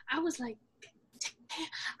 I was like,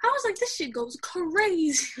 this shit goes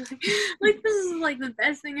crazy. Like, this is like the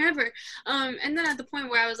best thing ever. And then at the point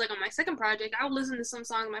where I was like on my second project, I would listen to some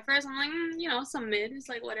songs. My first, I'm like, some mid. It's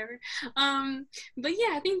like whatever. But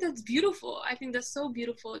yeah, I think that's beautiful. I think that's so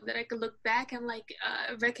beautiful that I could look back and like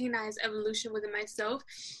recognize evolution within myself.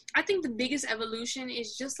 I think the biggest evolution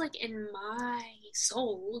is just like in my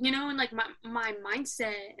soul, and like my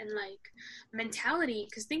mindset and like mentality.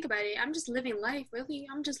 Because think about it, I'm just living life. Really,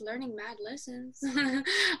 I'm just learning mad lessons.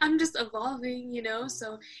 I'm just evolving,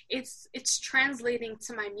 so it's translating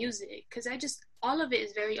to my music because all of it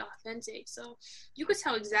is very authentic. So you could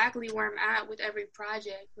tell exactly where I'm at with every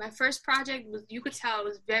project. My first project you could tell it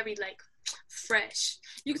was very like fresh.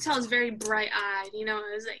 You could tell it's very bright-eyed, it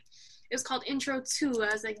was like, it was called Intro 2.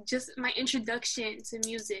 I was like, just my introduction to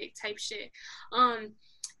music type shit.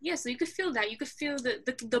 Yeah, so you could feel that. You could feel the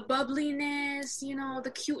bubbliness, the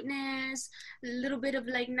cuteness, a little bit of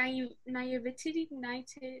like naivety.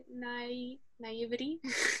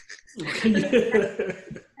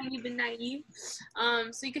 Tiny bit naive.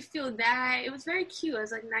 So you could feel that. It was very cute. I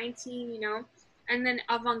was like 19, And then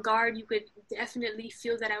avant-garde, you could definitely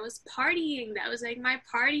feel that I was partying. That was like my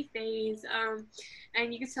party phase.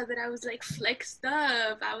 And you could tell that I was like flexed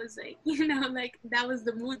up. I was like, like that was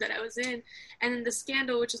the mood that I was in. And then the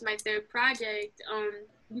Scandal, which is my third project,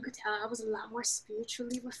 you could tell I was a lot more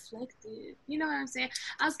spiritually reflective. You know what I'm saying?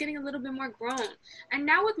 I was getting a little bit more grown. And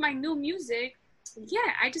now with my new music,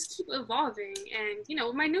 yeah, I just keep evolving. And,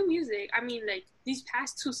 with my new music, I mean, like, these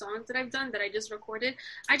past 2 songs that I've done that I just recorded,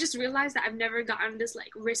 I just realized that I've never gotten this,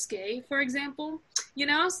 like, risque, for example,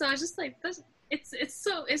 So it's just, like,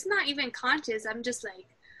 it's not even conscious. I'm just, like,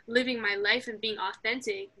 living my life and being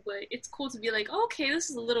authentic, but it's cool to be like, oh, okay, this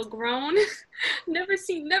is a little grown. Never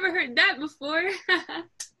heard that before.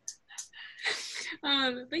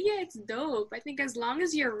 But yeah, it's dope. I think as long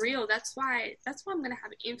as you're real, that's why I'm gonna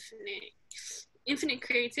have infinite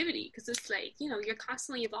creativity, because it's like, you're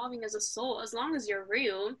constantly evolving as a soul. As long as you're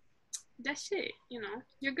real, that shit,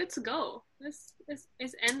 you're good to go. It's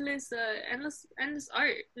endless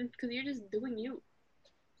art, because you're just doing you.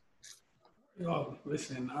 Oh,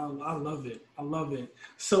 listen, I love it. I love it.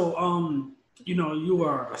 So, you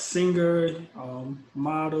are a singer,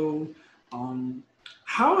 model. Um,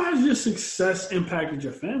 how has your success impacted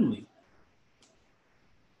your family?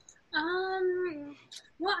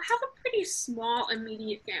 Well, I have a pretty small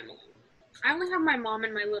immediate family. I only have my mom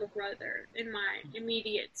and my little brother in my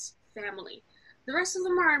immediate family. The rest of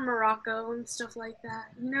them are in Morocco and stuff like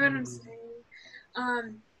that. You know what I'm saying?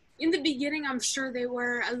 In the beginning, I'm sure they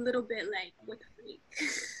were a little bit like, what the freak?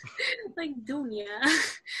 Like, Dounia,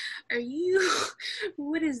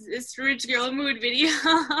 what is this rich girl mood video?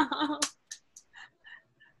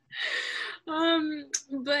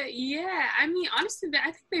 But yeah, I mean, honestly,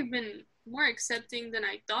 I think they've been more accepting than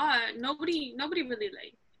I thought. Nobody really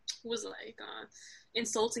like was like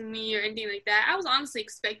insulting me or anything like that. I was honestly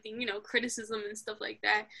expecting, criticism and stuff like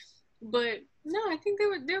that. But no, I think they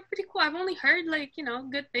were pretty cool. I've only heard like,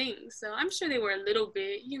 good things. So I'm sure they were a little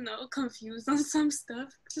bit, confused on some stuff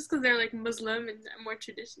just because they're like Muslim and more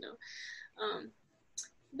traditional.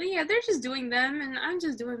 But yeah, they're just doing them and I'm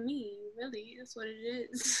just doing me. Really, that's what it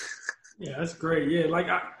is. Yeah, that's great. Yeah, like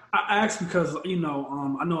I asked because I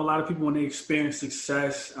know a lot of people when they experience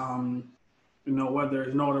success, whether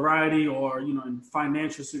it's notoriety or in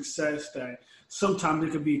financial success, that sometimes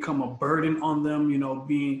it could become a burden on them.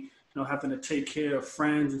 Being having to take care of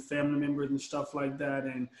friends and family members and stuff like that.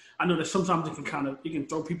 And I know that sometimes it can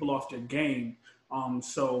throw people off their game.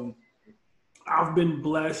 So I've been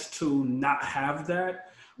blessed to not have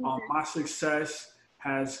that. My success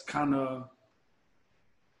has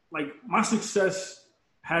my success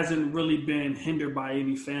hasn't really been hindered by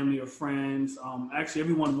any family or friends. Actually,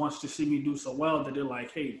 everyone wants to see me do so well that they're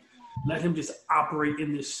like, hey, let him just operate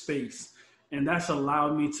in this space. And that's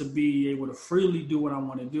allowed me to be able to freely do what I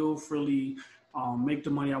want to do, freely make the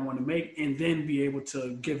money I want to make, and then be able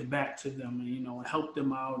to give back to them and help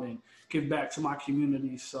them out and give back to my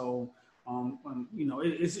community. So,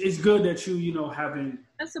 it's good that you haven't.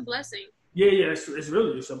 That's a blessing. Yeah, it's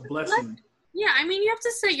a blessing. Yeah, I mean, you have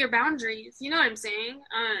to set your boundaries. You know what I'm saying?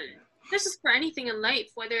 This is for anything in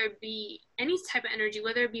life, whether it be any type of energy,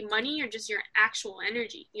 whether it be money or just your actual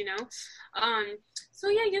energy, So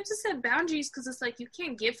yeah, you have to set boundaries because it's like you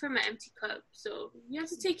can't give from an empty cup. So you have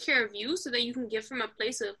to take care of you so that you can give from a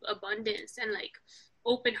place of abundance and like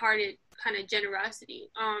open-hearted kind of generosity.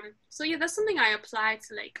 So yeah, that's something I apply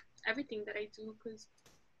to like everything that I do because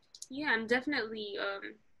yeah, I'm definitely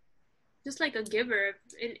just like a giver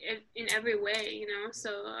in every way,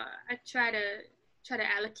 So I try to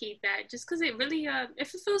allocate that just because it really it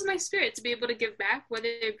fulfills my spirit to be able to give back, whether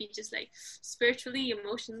it be just like spiritually,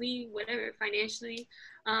 emotionally, whatever, financially.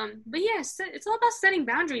 But yeah, it's all about setting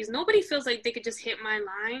boundaries. Nobody feels like they could just hit my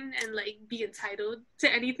line and like be entitled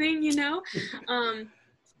to anything,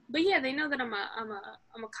 But yeah, they know that I'm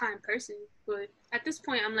a kind person. But at this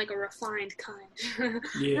point, I'm like a refined kind.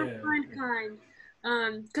 Yeah. Refined kind.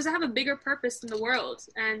 Because I have a bigger purpose in the world,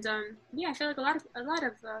 and yeah, I feel like a lot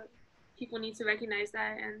of people need to recognize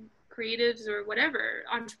that, and creatives or whatever,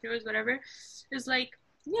 entrepreneurs, whatever, is like,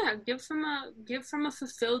 yeah, give from a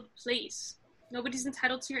fulfilled place. Nobody's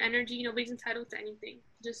entitled to your energy. Nobody's entitled to anything.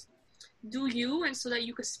 Just do you, and so that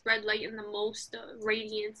you could spread light in the most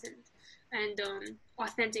radiant and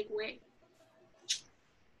authentic way.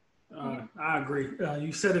 I agree.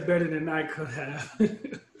 You said it better than I could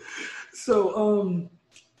have. So,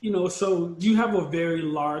 so you have a very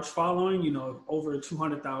large following, over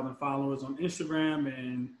 200,000 followers on Instagram,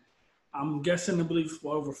 and I'm guessing, I believe,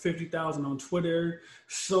 over 50,000 on Twitter.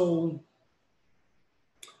 So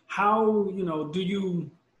how, do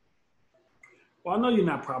you, well, I know you're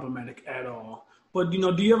not problematic at all, but, do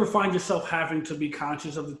you ever find yourself having to be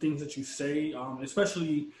conscious of the things that you say,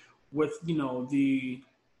 especially with, the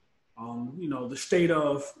state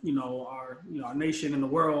of, our nation and the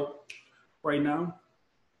world right now?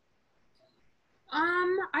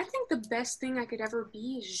 I think the best thing I could ever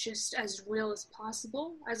be is just as real as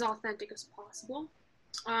possible, as authentic as possible.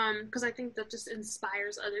 because I think that just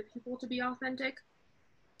inspires other people to be authentic.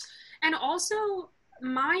 And also,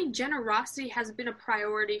 my generosity has been a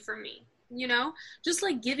priority for me, you know, just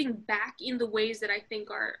like giving back in the ways that I think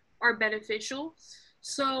are beneficial.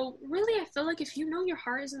 So really, I feel like if you know your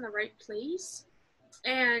heart is in the right place,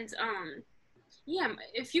 and yeah,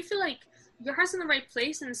 if you feel like your heart's in the right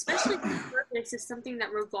place, and especially if your purpose is something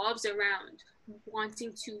that revolves around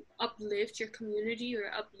wanting to uplift your community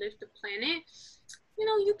or uplift the planet, you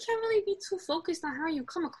know, you can't really be too focused on how you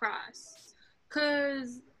come across.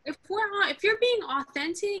 Because if you're being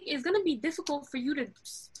authentic, it's gonna be difficult for you to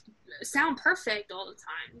sound perfect all the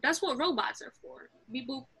time. That's what robots are for.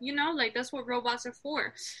 People, you know, like that's what robots are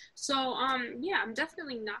for. So yeah, I'm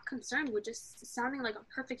definitely not concerned with just sounding like a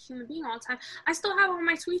perfect human being all the time. I still have all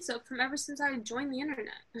my tweets up from ever since I joined the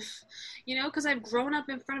internet. You know, because I've grown up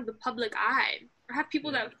in front of the public eye. I have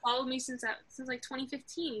people that followed me since like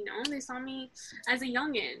 2015. You know, they saw me as a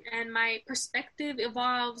youngin, and my perspective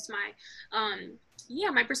evolves.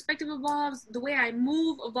 My perspective evolves. The way I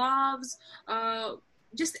move evolves.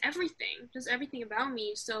 Just everything about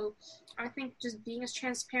me. So I think just being as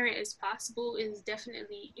transparent as possible is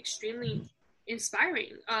definitely extremely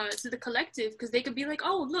inspiring to the collective, because they could be like,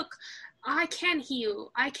 oh, look, I can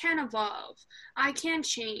heal, I can evolve, I can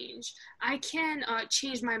change, I can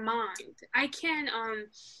change my mind, I can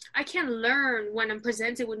learn when I'm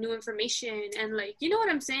presented with new information, and like, you know what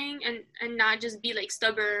I'm saying, and not just be like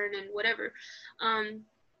stubborn and whatever.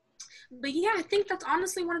 But yeah, I think that's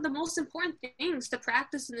honestly one of the most important things to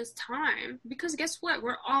practice in this time, because guess what?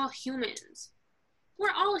 We're all humans.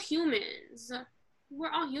 We're all humans.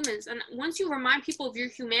 And once you remind people of your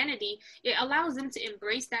humanity, it allows them to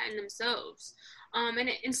embrace that in themselves. And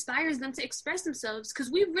it inspires them to express themselves,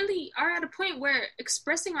 because we really are at a point where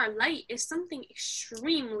expressing our light is something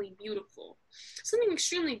extremely beautiful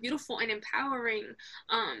and empowering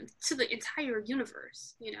to the entire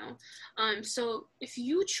universe, you know. So if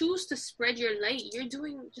you choose to spread your light, you're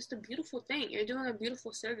doing just a beautiful thing. You're doing a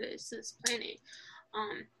beautiful service to this planet.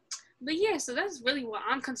 But yeah, so that's really what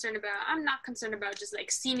I'm concerned about. I'm not concerned about just like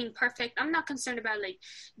seeming perfect. I'm not concerned about like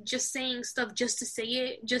just saying stuff just to say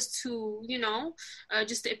it, just to, you know,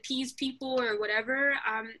 just to appease people or whatever.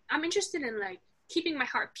 I'm interested in like keeping my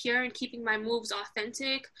heart pure and keeping my moves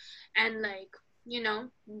authentic, and like, you know,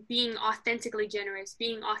 being authentically generous,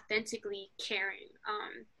 being authentically caring.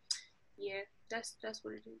 Yeah, that's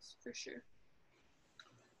what it is for sure.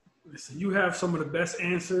 Listen, you have some of the best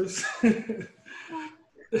answers.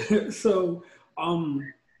 So, I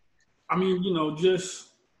mean, you know, just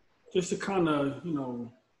to kind of, you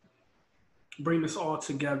know, bring this all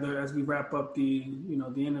together as we wrap up the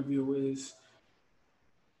interview, is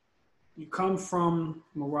you come from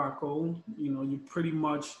Morocco, you know, you pretty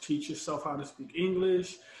much teach yourself how to speak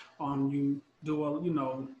English. You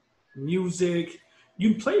do music.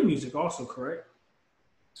 You play music also, correct?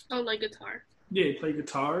 Oh, like guitar. Yeah, you play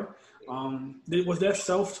guitar. Was that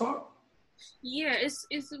self-taught? Yeah, it's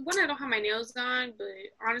when I don't have my nails on, but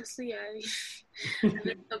honestly, I've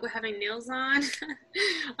been stuck with having nails on.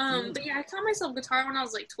 But yeah, I taught myself guitar when I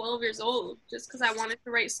was like 12 years old, just because I wanted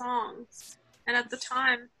to write songs. And at the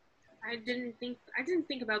time, I didn't think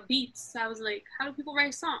about beats. I was like, how do people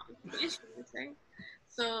write songs? Instruments, right?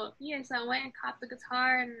 So yeah, so I went and caught the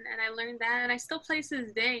guitar, and I learned that, and I still play to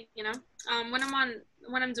this day. You know, when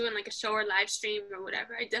I'm doing like a show or live stream or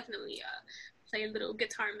whatever, I definitely play a little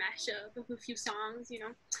guitar mashup of a few songs, you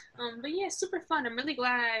know. But yeah, super fun. I'm really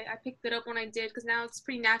glad I picked it up when I did, because now it's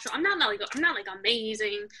pretty natural. I'm not like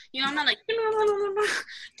amazing, you know. I'm not like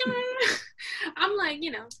I'm like,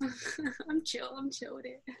 you know, I'm chill with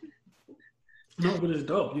it. No, but it's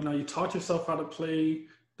dope. You know, you taught yourself how to play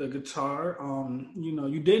the guitar. You know,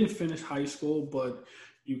 you didn't finish high school, but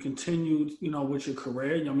you continued, you know, with your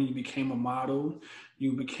career. I mean, you became a model.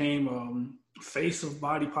 You became face of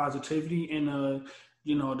body positivity in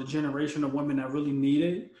you know, the generation of women that really need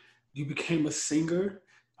it. You became a singer.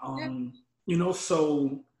 You know,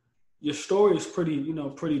 so your story is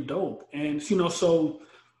pretty dope. And, you know, so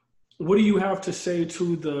what do you have to say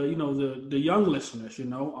to the young listeners, you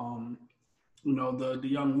know, the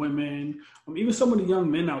young women, even some of the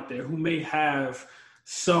young men out there who may have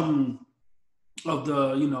some of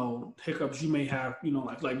the, you know, hiccups you may have, you know,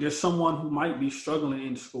 like there's someone who might be struggling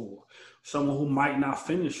in school, someone who might not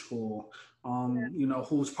finish school, you know,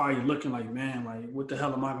 who's probably looking like, man, like, what the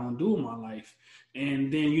hell am I going to do in my life?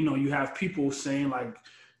 And then, you know, you have people saying like,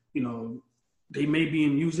 you know, they may be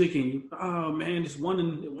in music and, oh man, just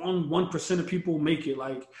 1% of people make it.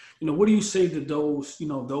 Like, you know, what do you say to those, you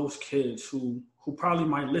know, those kids who probably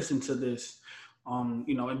might listen to this,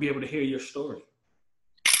 you know, and be able to hear your story?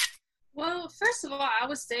 Well, first of all, I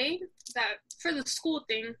would say that for the school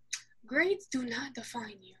thing, grades do not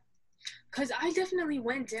define you. Because I definitely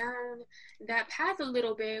went down that path a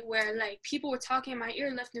little bit where, like, people were talking in my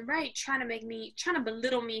ear left and right, trying to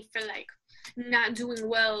belittle me for, like, not doing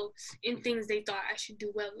well in things they thought I should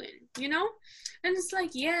do well in, you know? And it's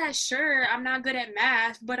like, yeah, sure, I'm not good at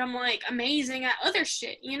math, but I'm, like, amazing at other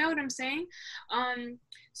shit, you know what I'm saying?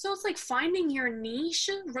 So it's like finding your niche,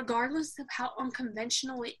 regardless of how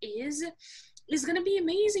unconventional it is going to be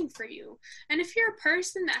amazing for you. And if you're a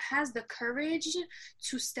person that has the courage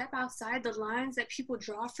to step outside the lines that people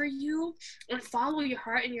draw for you and follow your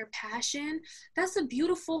heart and your passion, that's a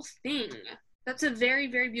beautiful thing. That's a very,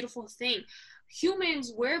 very beautiful thing.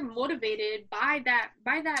 Humans, we're motivated by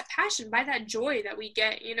that passion, by that joy that we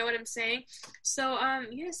get, you know what I'm saying? So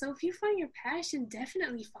yeah, so if you find your passion,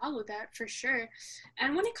 definitely follow that for sure.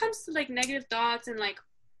 And when it comes to like negative thoughts and like,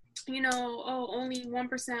 you know, oh, only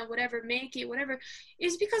 1%, whatever, make it, whatever,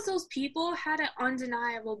 it's because those people had an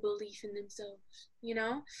undeniable belief in themselves, you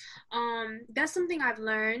know? That's something I've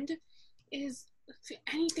learned is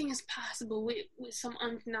anything is possible with some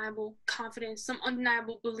undeniable confidence, some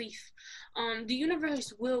undeniable belief. The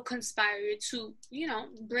universe will conspire to, you know,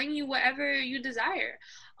 bring you whatever you desire.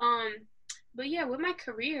 But yeah, with my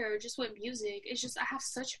career, just with music, it's just I have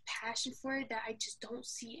such passion for it that I just don't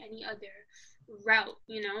see any other route,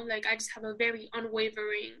 you know? Like, I just have a very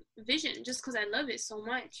unwavering vision just because I love it so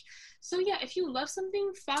much. So yeah, if you love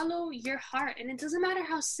something, follow your heart. And it doesn't matter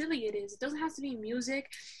how silly it is. It doesn't have to be music.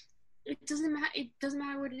 It doesn't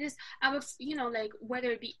matter what it is. I would, you know, like,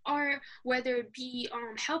 whether it be art, whether it be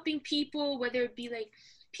helping people, whether it be like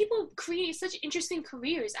people create such interesting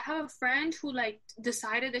careers. I have a friend who like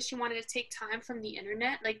decided that she wanted to take time from the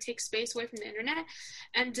internet, like take space away from the internet,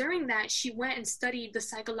 and during that she went and studied the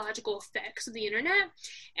psychological effects of the internet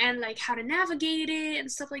and like how to navigate it and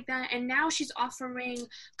stuff like that. And now she's offering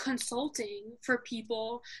consulting for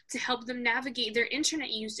people to help them navigate their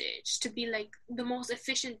internet usage to be like the most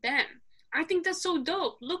efficient them. I think that's so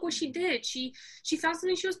dope. Look what she did. She found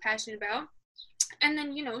something she was passionate about, and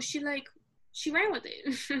then, you know, she ran with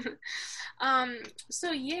it.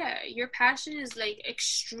 So yeah, your passion is like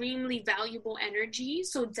extremely valuable energy,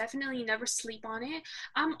 so definitely never sleep on it.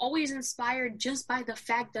 I'm always inspired just by the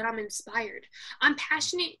fact that I'm inspired. I'm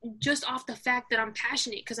passionate just off the fact that I'm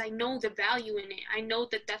passionate because I know the value in it. I know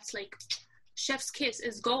that that's like chef's kiss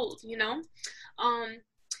is gold, you know?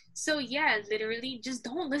 So yeah, literally just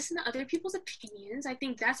don't listen to other people's opinions. I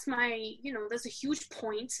think that's my, you know, that's a huge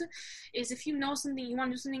point, is if you know something, you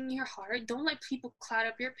want to do something in your heart, don't let people cloud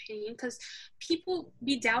up your opinion, because people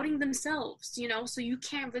be doubting themselves, you know, so you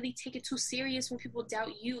can't really take it too serious when people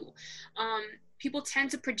doubt you. People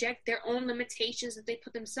tend to project their own limitations that they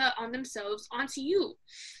put themselves onto you.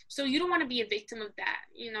 So you don't want to be a victim of that,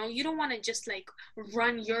 you know. You don't want to just like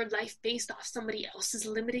run your life based off somebody else's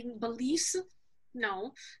limiting beliefs.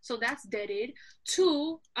 No, so that's deaded.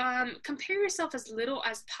 Two, compare yourself as little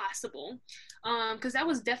as possible, because that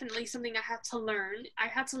was definitely something I had to learn. I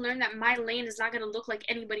had to learn that my lane is not going to look like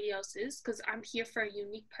anybody else's, because I'm here for a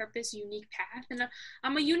unique purpose, unique path, and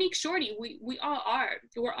I'm a unique shorty. We all are.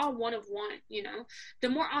 We're all one of one, you know. The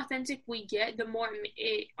more authentic we get, the more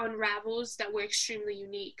it unravels that we're extremely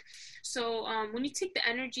unique. So when you take the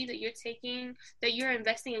energy that you're taking, that you're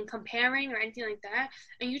investing in comparing or anything like that,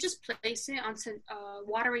 and you just place it onto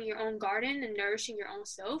watering your own garden and nourishing your own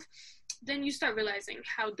self, then you start realizing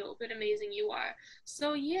how dope and amazing you are.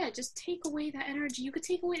 So yeah, just take away that energy. You could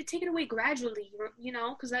take it away gradually, you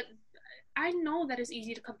know, because I know that it's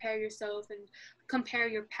easy to compare yourself and compare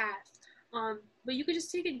your path. But you could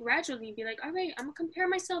just take it gradually and be like, all right, I'm gonna compare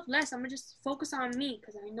myself less. I'm gonna just focus on me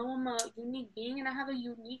because I know I'm a unique being and I have a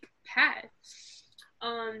unique path.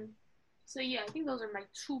 So yeah, I think those are my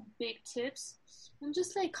two big tips. And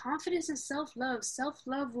just like confidence and self-love.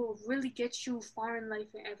 Self-love will really get you far in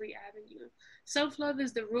life in every avenue. Self-love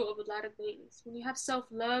is the root of a lot of things. When you have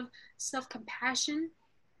self-love, self-compassion,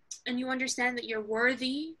 and you understand that you're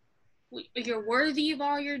worthy of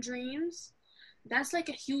all your dreams, that's like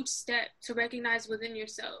a huge step to recognize within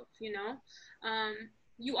yourself, you know?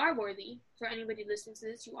 You are worthy. For anybody listening to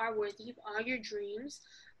this, you are worthy of all your dreams.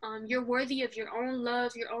 You're worthy of your own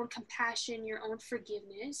love, your own compassion, your own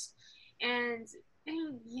forgiveness. And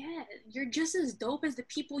yeah, you're just as dope as the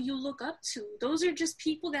people you look up to. Those are just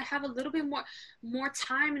people that have a little bit more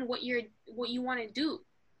time in what you want to do.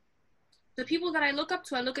 The people that I look up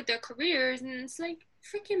to, I look at their careers, and it's like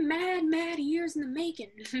freaking mad years in the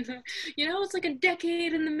making. You know, it's like a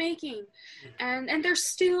decade in the making, and they're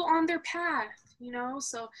still on their path.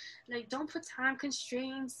 So like don't put time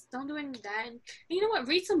constraints, don't do any of that. And you know what,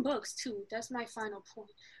 read some books too. That's my final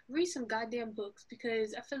point. Read some goddamn books,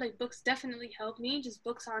 because I feel like books definitely help me. Just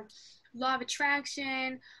books on law of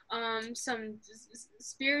attraction, some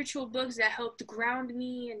spiritual books that helped ground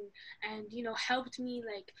me and helped me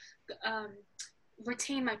like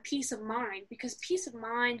retain my peace of mind, because peace of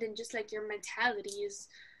mind and just like your mentality is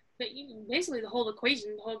basically the whole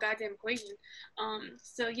equation, the whole goddamn equation.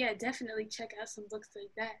 So yeah, definitely check out some books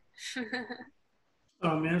like that.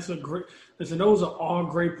 Oh man, listen, those are all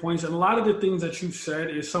great points. And a lot of the things that you said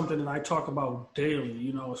is something that I talk about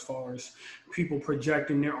daily, as far as people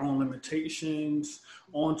projecting their own limitations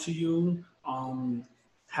onto you,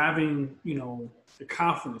 having, the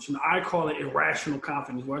confidence. I call it irrational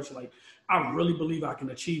confidence, where it's like, I really believe I can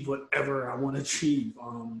achieve whatever I want to achieve.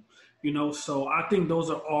 So I think those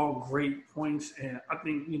are all great points. And I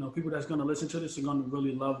think, people that's going to listen to this are going to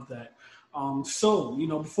really love that. So,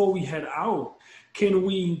 before we head out, can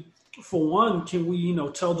we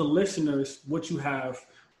tell the listeners what you have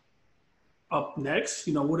up next?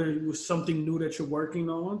 What's something new that you're working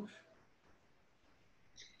on?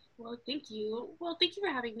 Well, thank you. Thank you for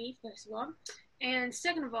having me, first of all. And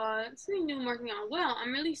second of all, something new I'm working on. Well,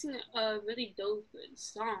 I'm releasing a really dope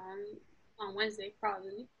song on Wednesday,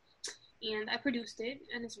 probably. And I produced it,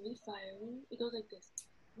 and it's really fire. It goes like this.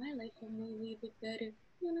 My life will be a little bit better.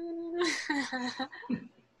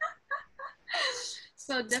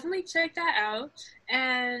 So definitely check that out.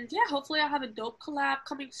 And yeah, hopefully I'll have a dope collab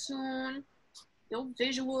coming soon. Dope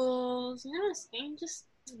visuals, you know what I'm saying? Just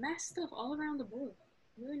mass stuff all around the board.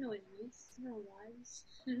 You really know what it is. Lies.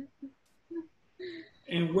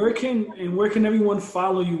 And where can everyone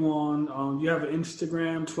follow you on? You have an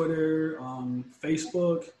Instagram, Twitter,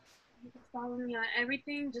 Facebook. You can follow me on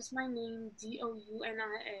everything, just my name, Dounia.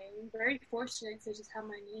 I'm very fortunate to just have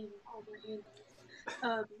my name on my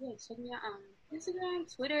handles. Yeah, check me out on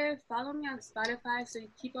Instagram, Twitter. Follow me on Spotify so you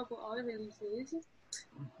keep up with all the releases.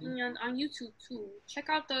 Mm-hmm. And on YouTube too. Check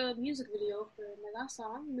out the music video for my last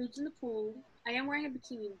song, Nudes in the Pool. I am wearing a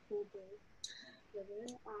bikini in the pool, but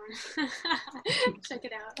check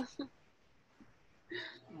it out.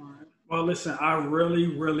 All right. Well, listen, I really,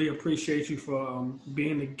 really appreciate you for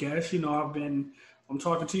being a guest. I'm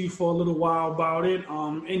talking to you for a little while about it.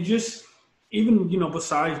 And just even,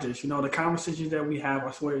 besides this, the conversations that we have,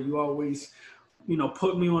 I swear you always,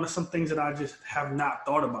 put me on to some things that I just have not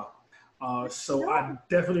thought about. So I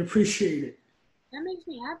definitely appreciate it. That makes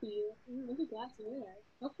me happy. I'm really glad to hear that.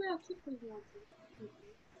 Hopefully I'll keep putting you on to.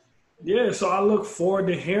 Yeah, so I look forward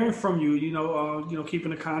to hearing from you,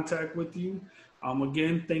 keeping in contact with you.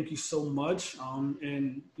 Again, thank you so much.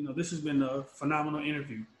 And this has been a phenomenal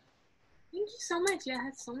interview. Thank you so much. Yeah, I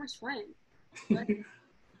had so much fun.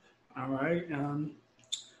 All right.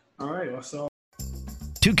 All right. Well, so.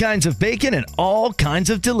 Two kinds of bacon and all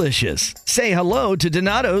kinds of delicious. Say hello to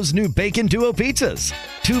Donato's new Bacon Duo pizzas.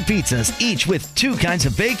 2 pizzas, each with 2 kinds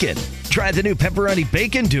of bacon. Try the new Pepperoni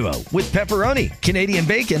Bacon Duo with pepperoni, Canadian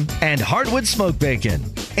bacon, and hardwood smoked bacon.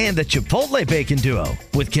 And the Chipotle Bacon Duo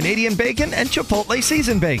with Canadian bacon and Chipotle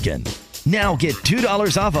seasoned bacon. Now get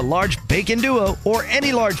 $2 off a large Bacon Duo or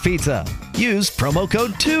any large pizza. Use promo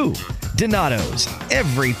code 2. Donato's.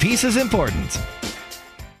 Every piece is important.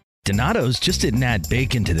 Donato's just didn't add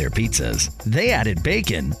bacon to their pizzas. They added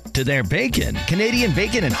bacon to their bacon. Canadian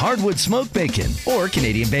bacon and hardwood smoked bacon. Or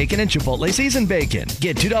Canadian bacon and Chipotle seasoned bacon.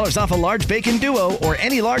 Get $2 off a large Bacon Duo or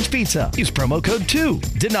any large pizza. Use promo code 2.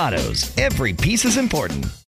 Donato's. Every piece is important.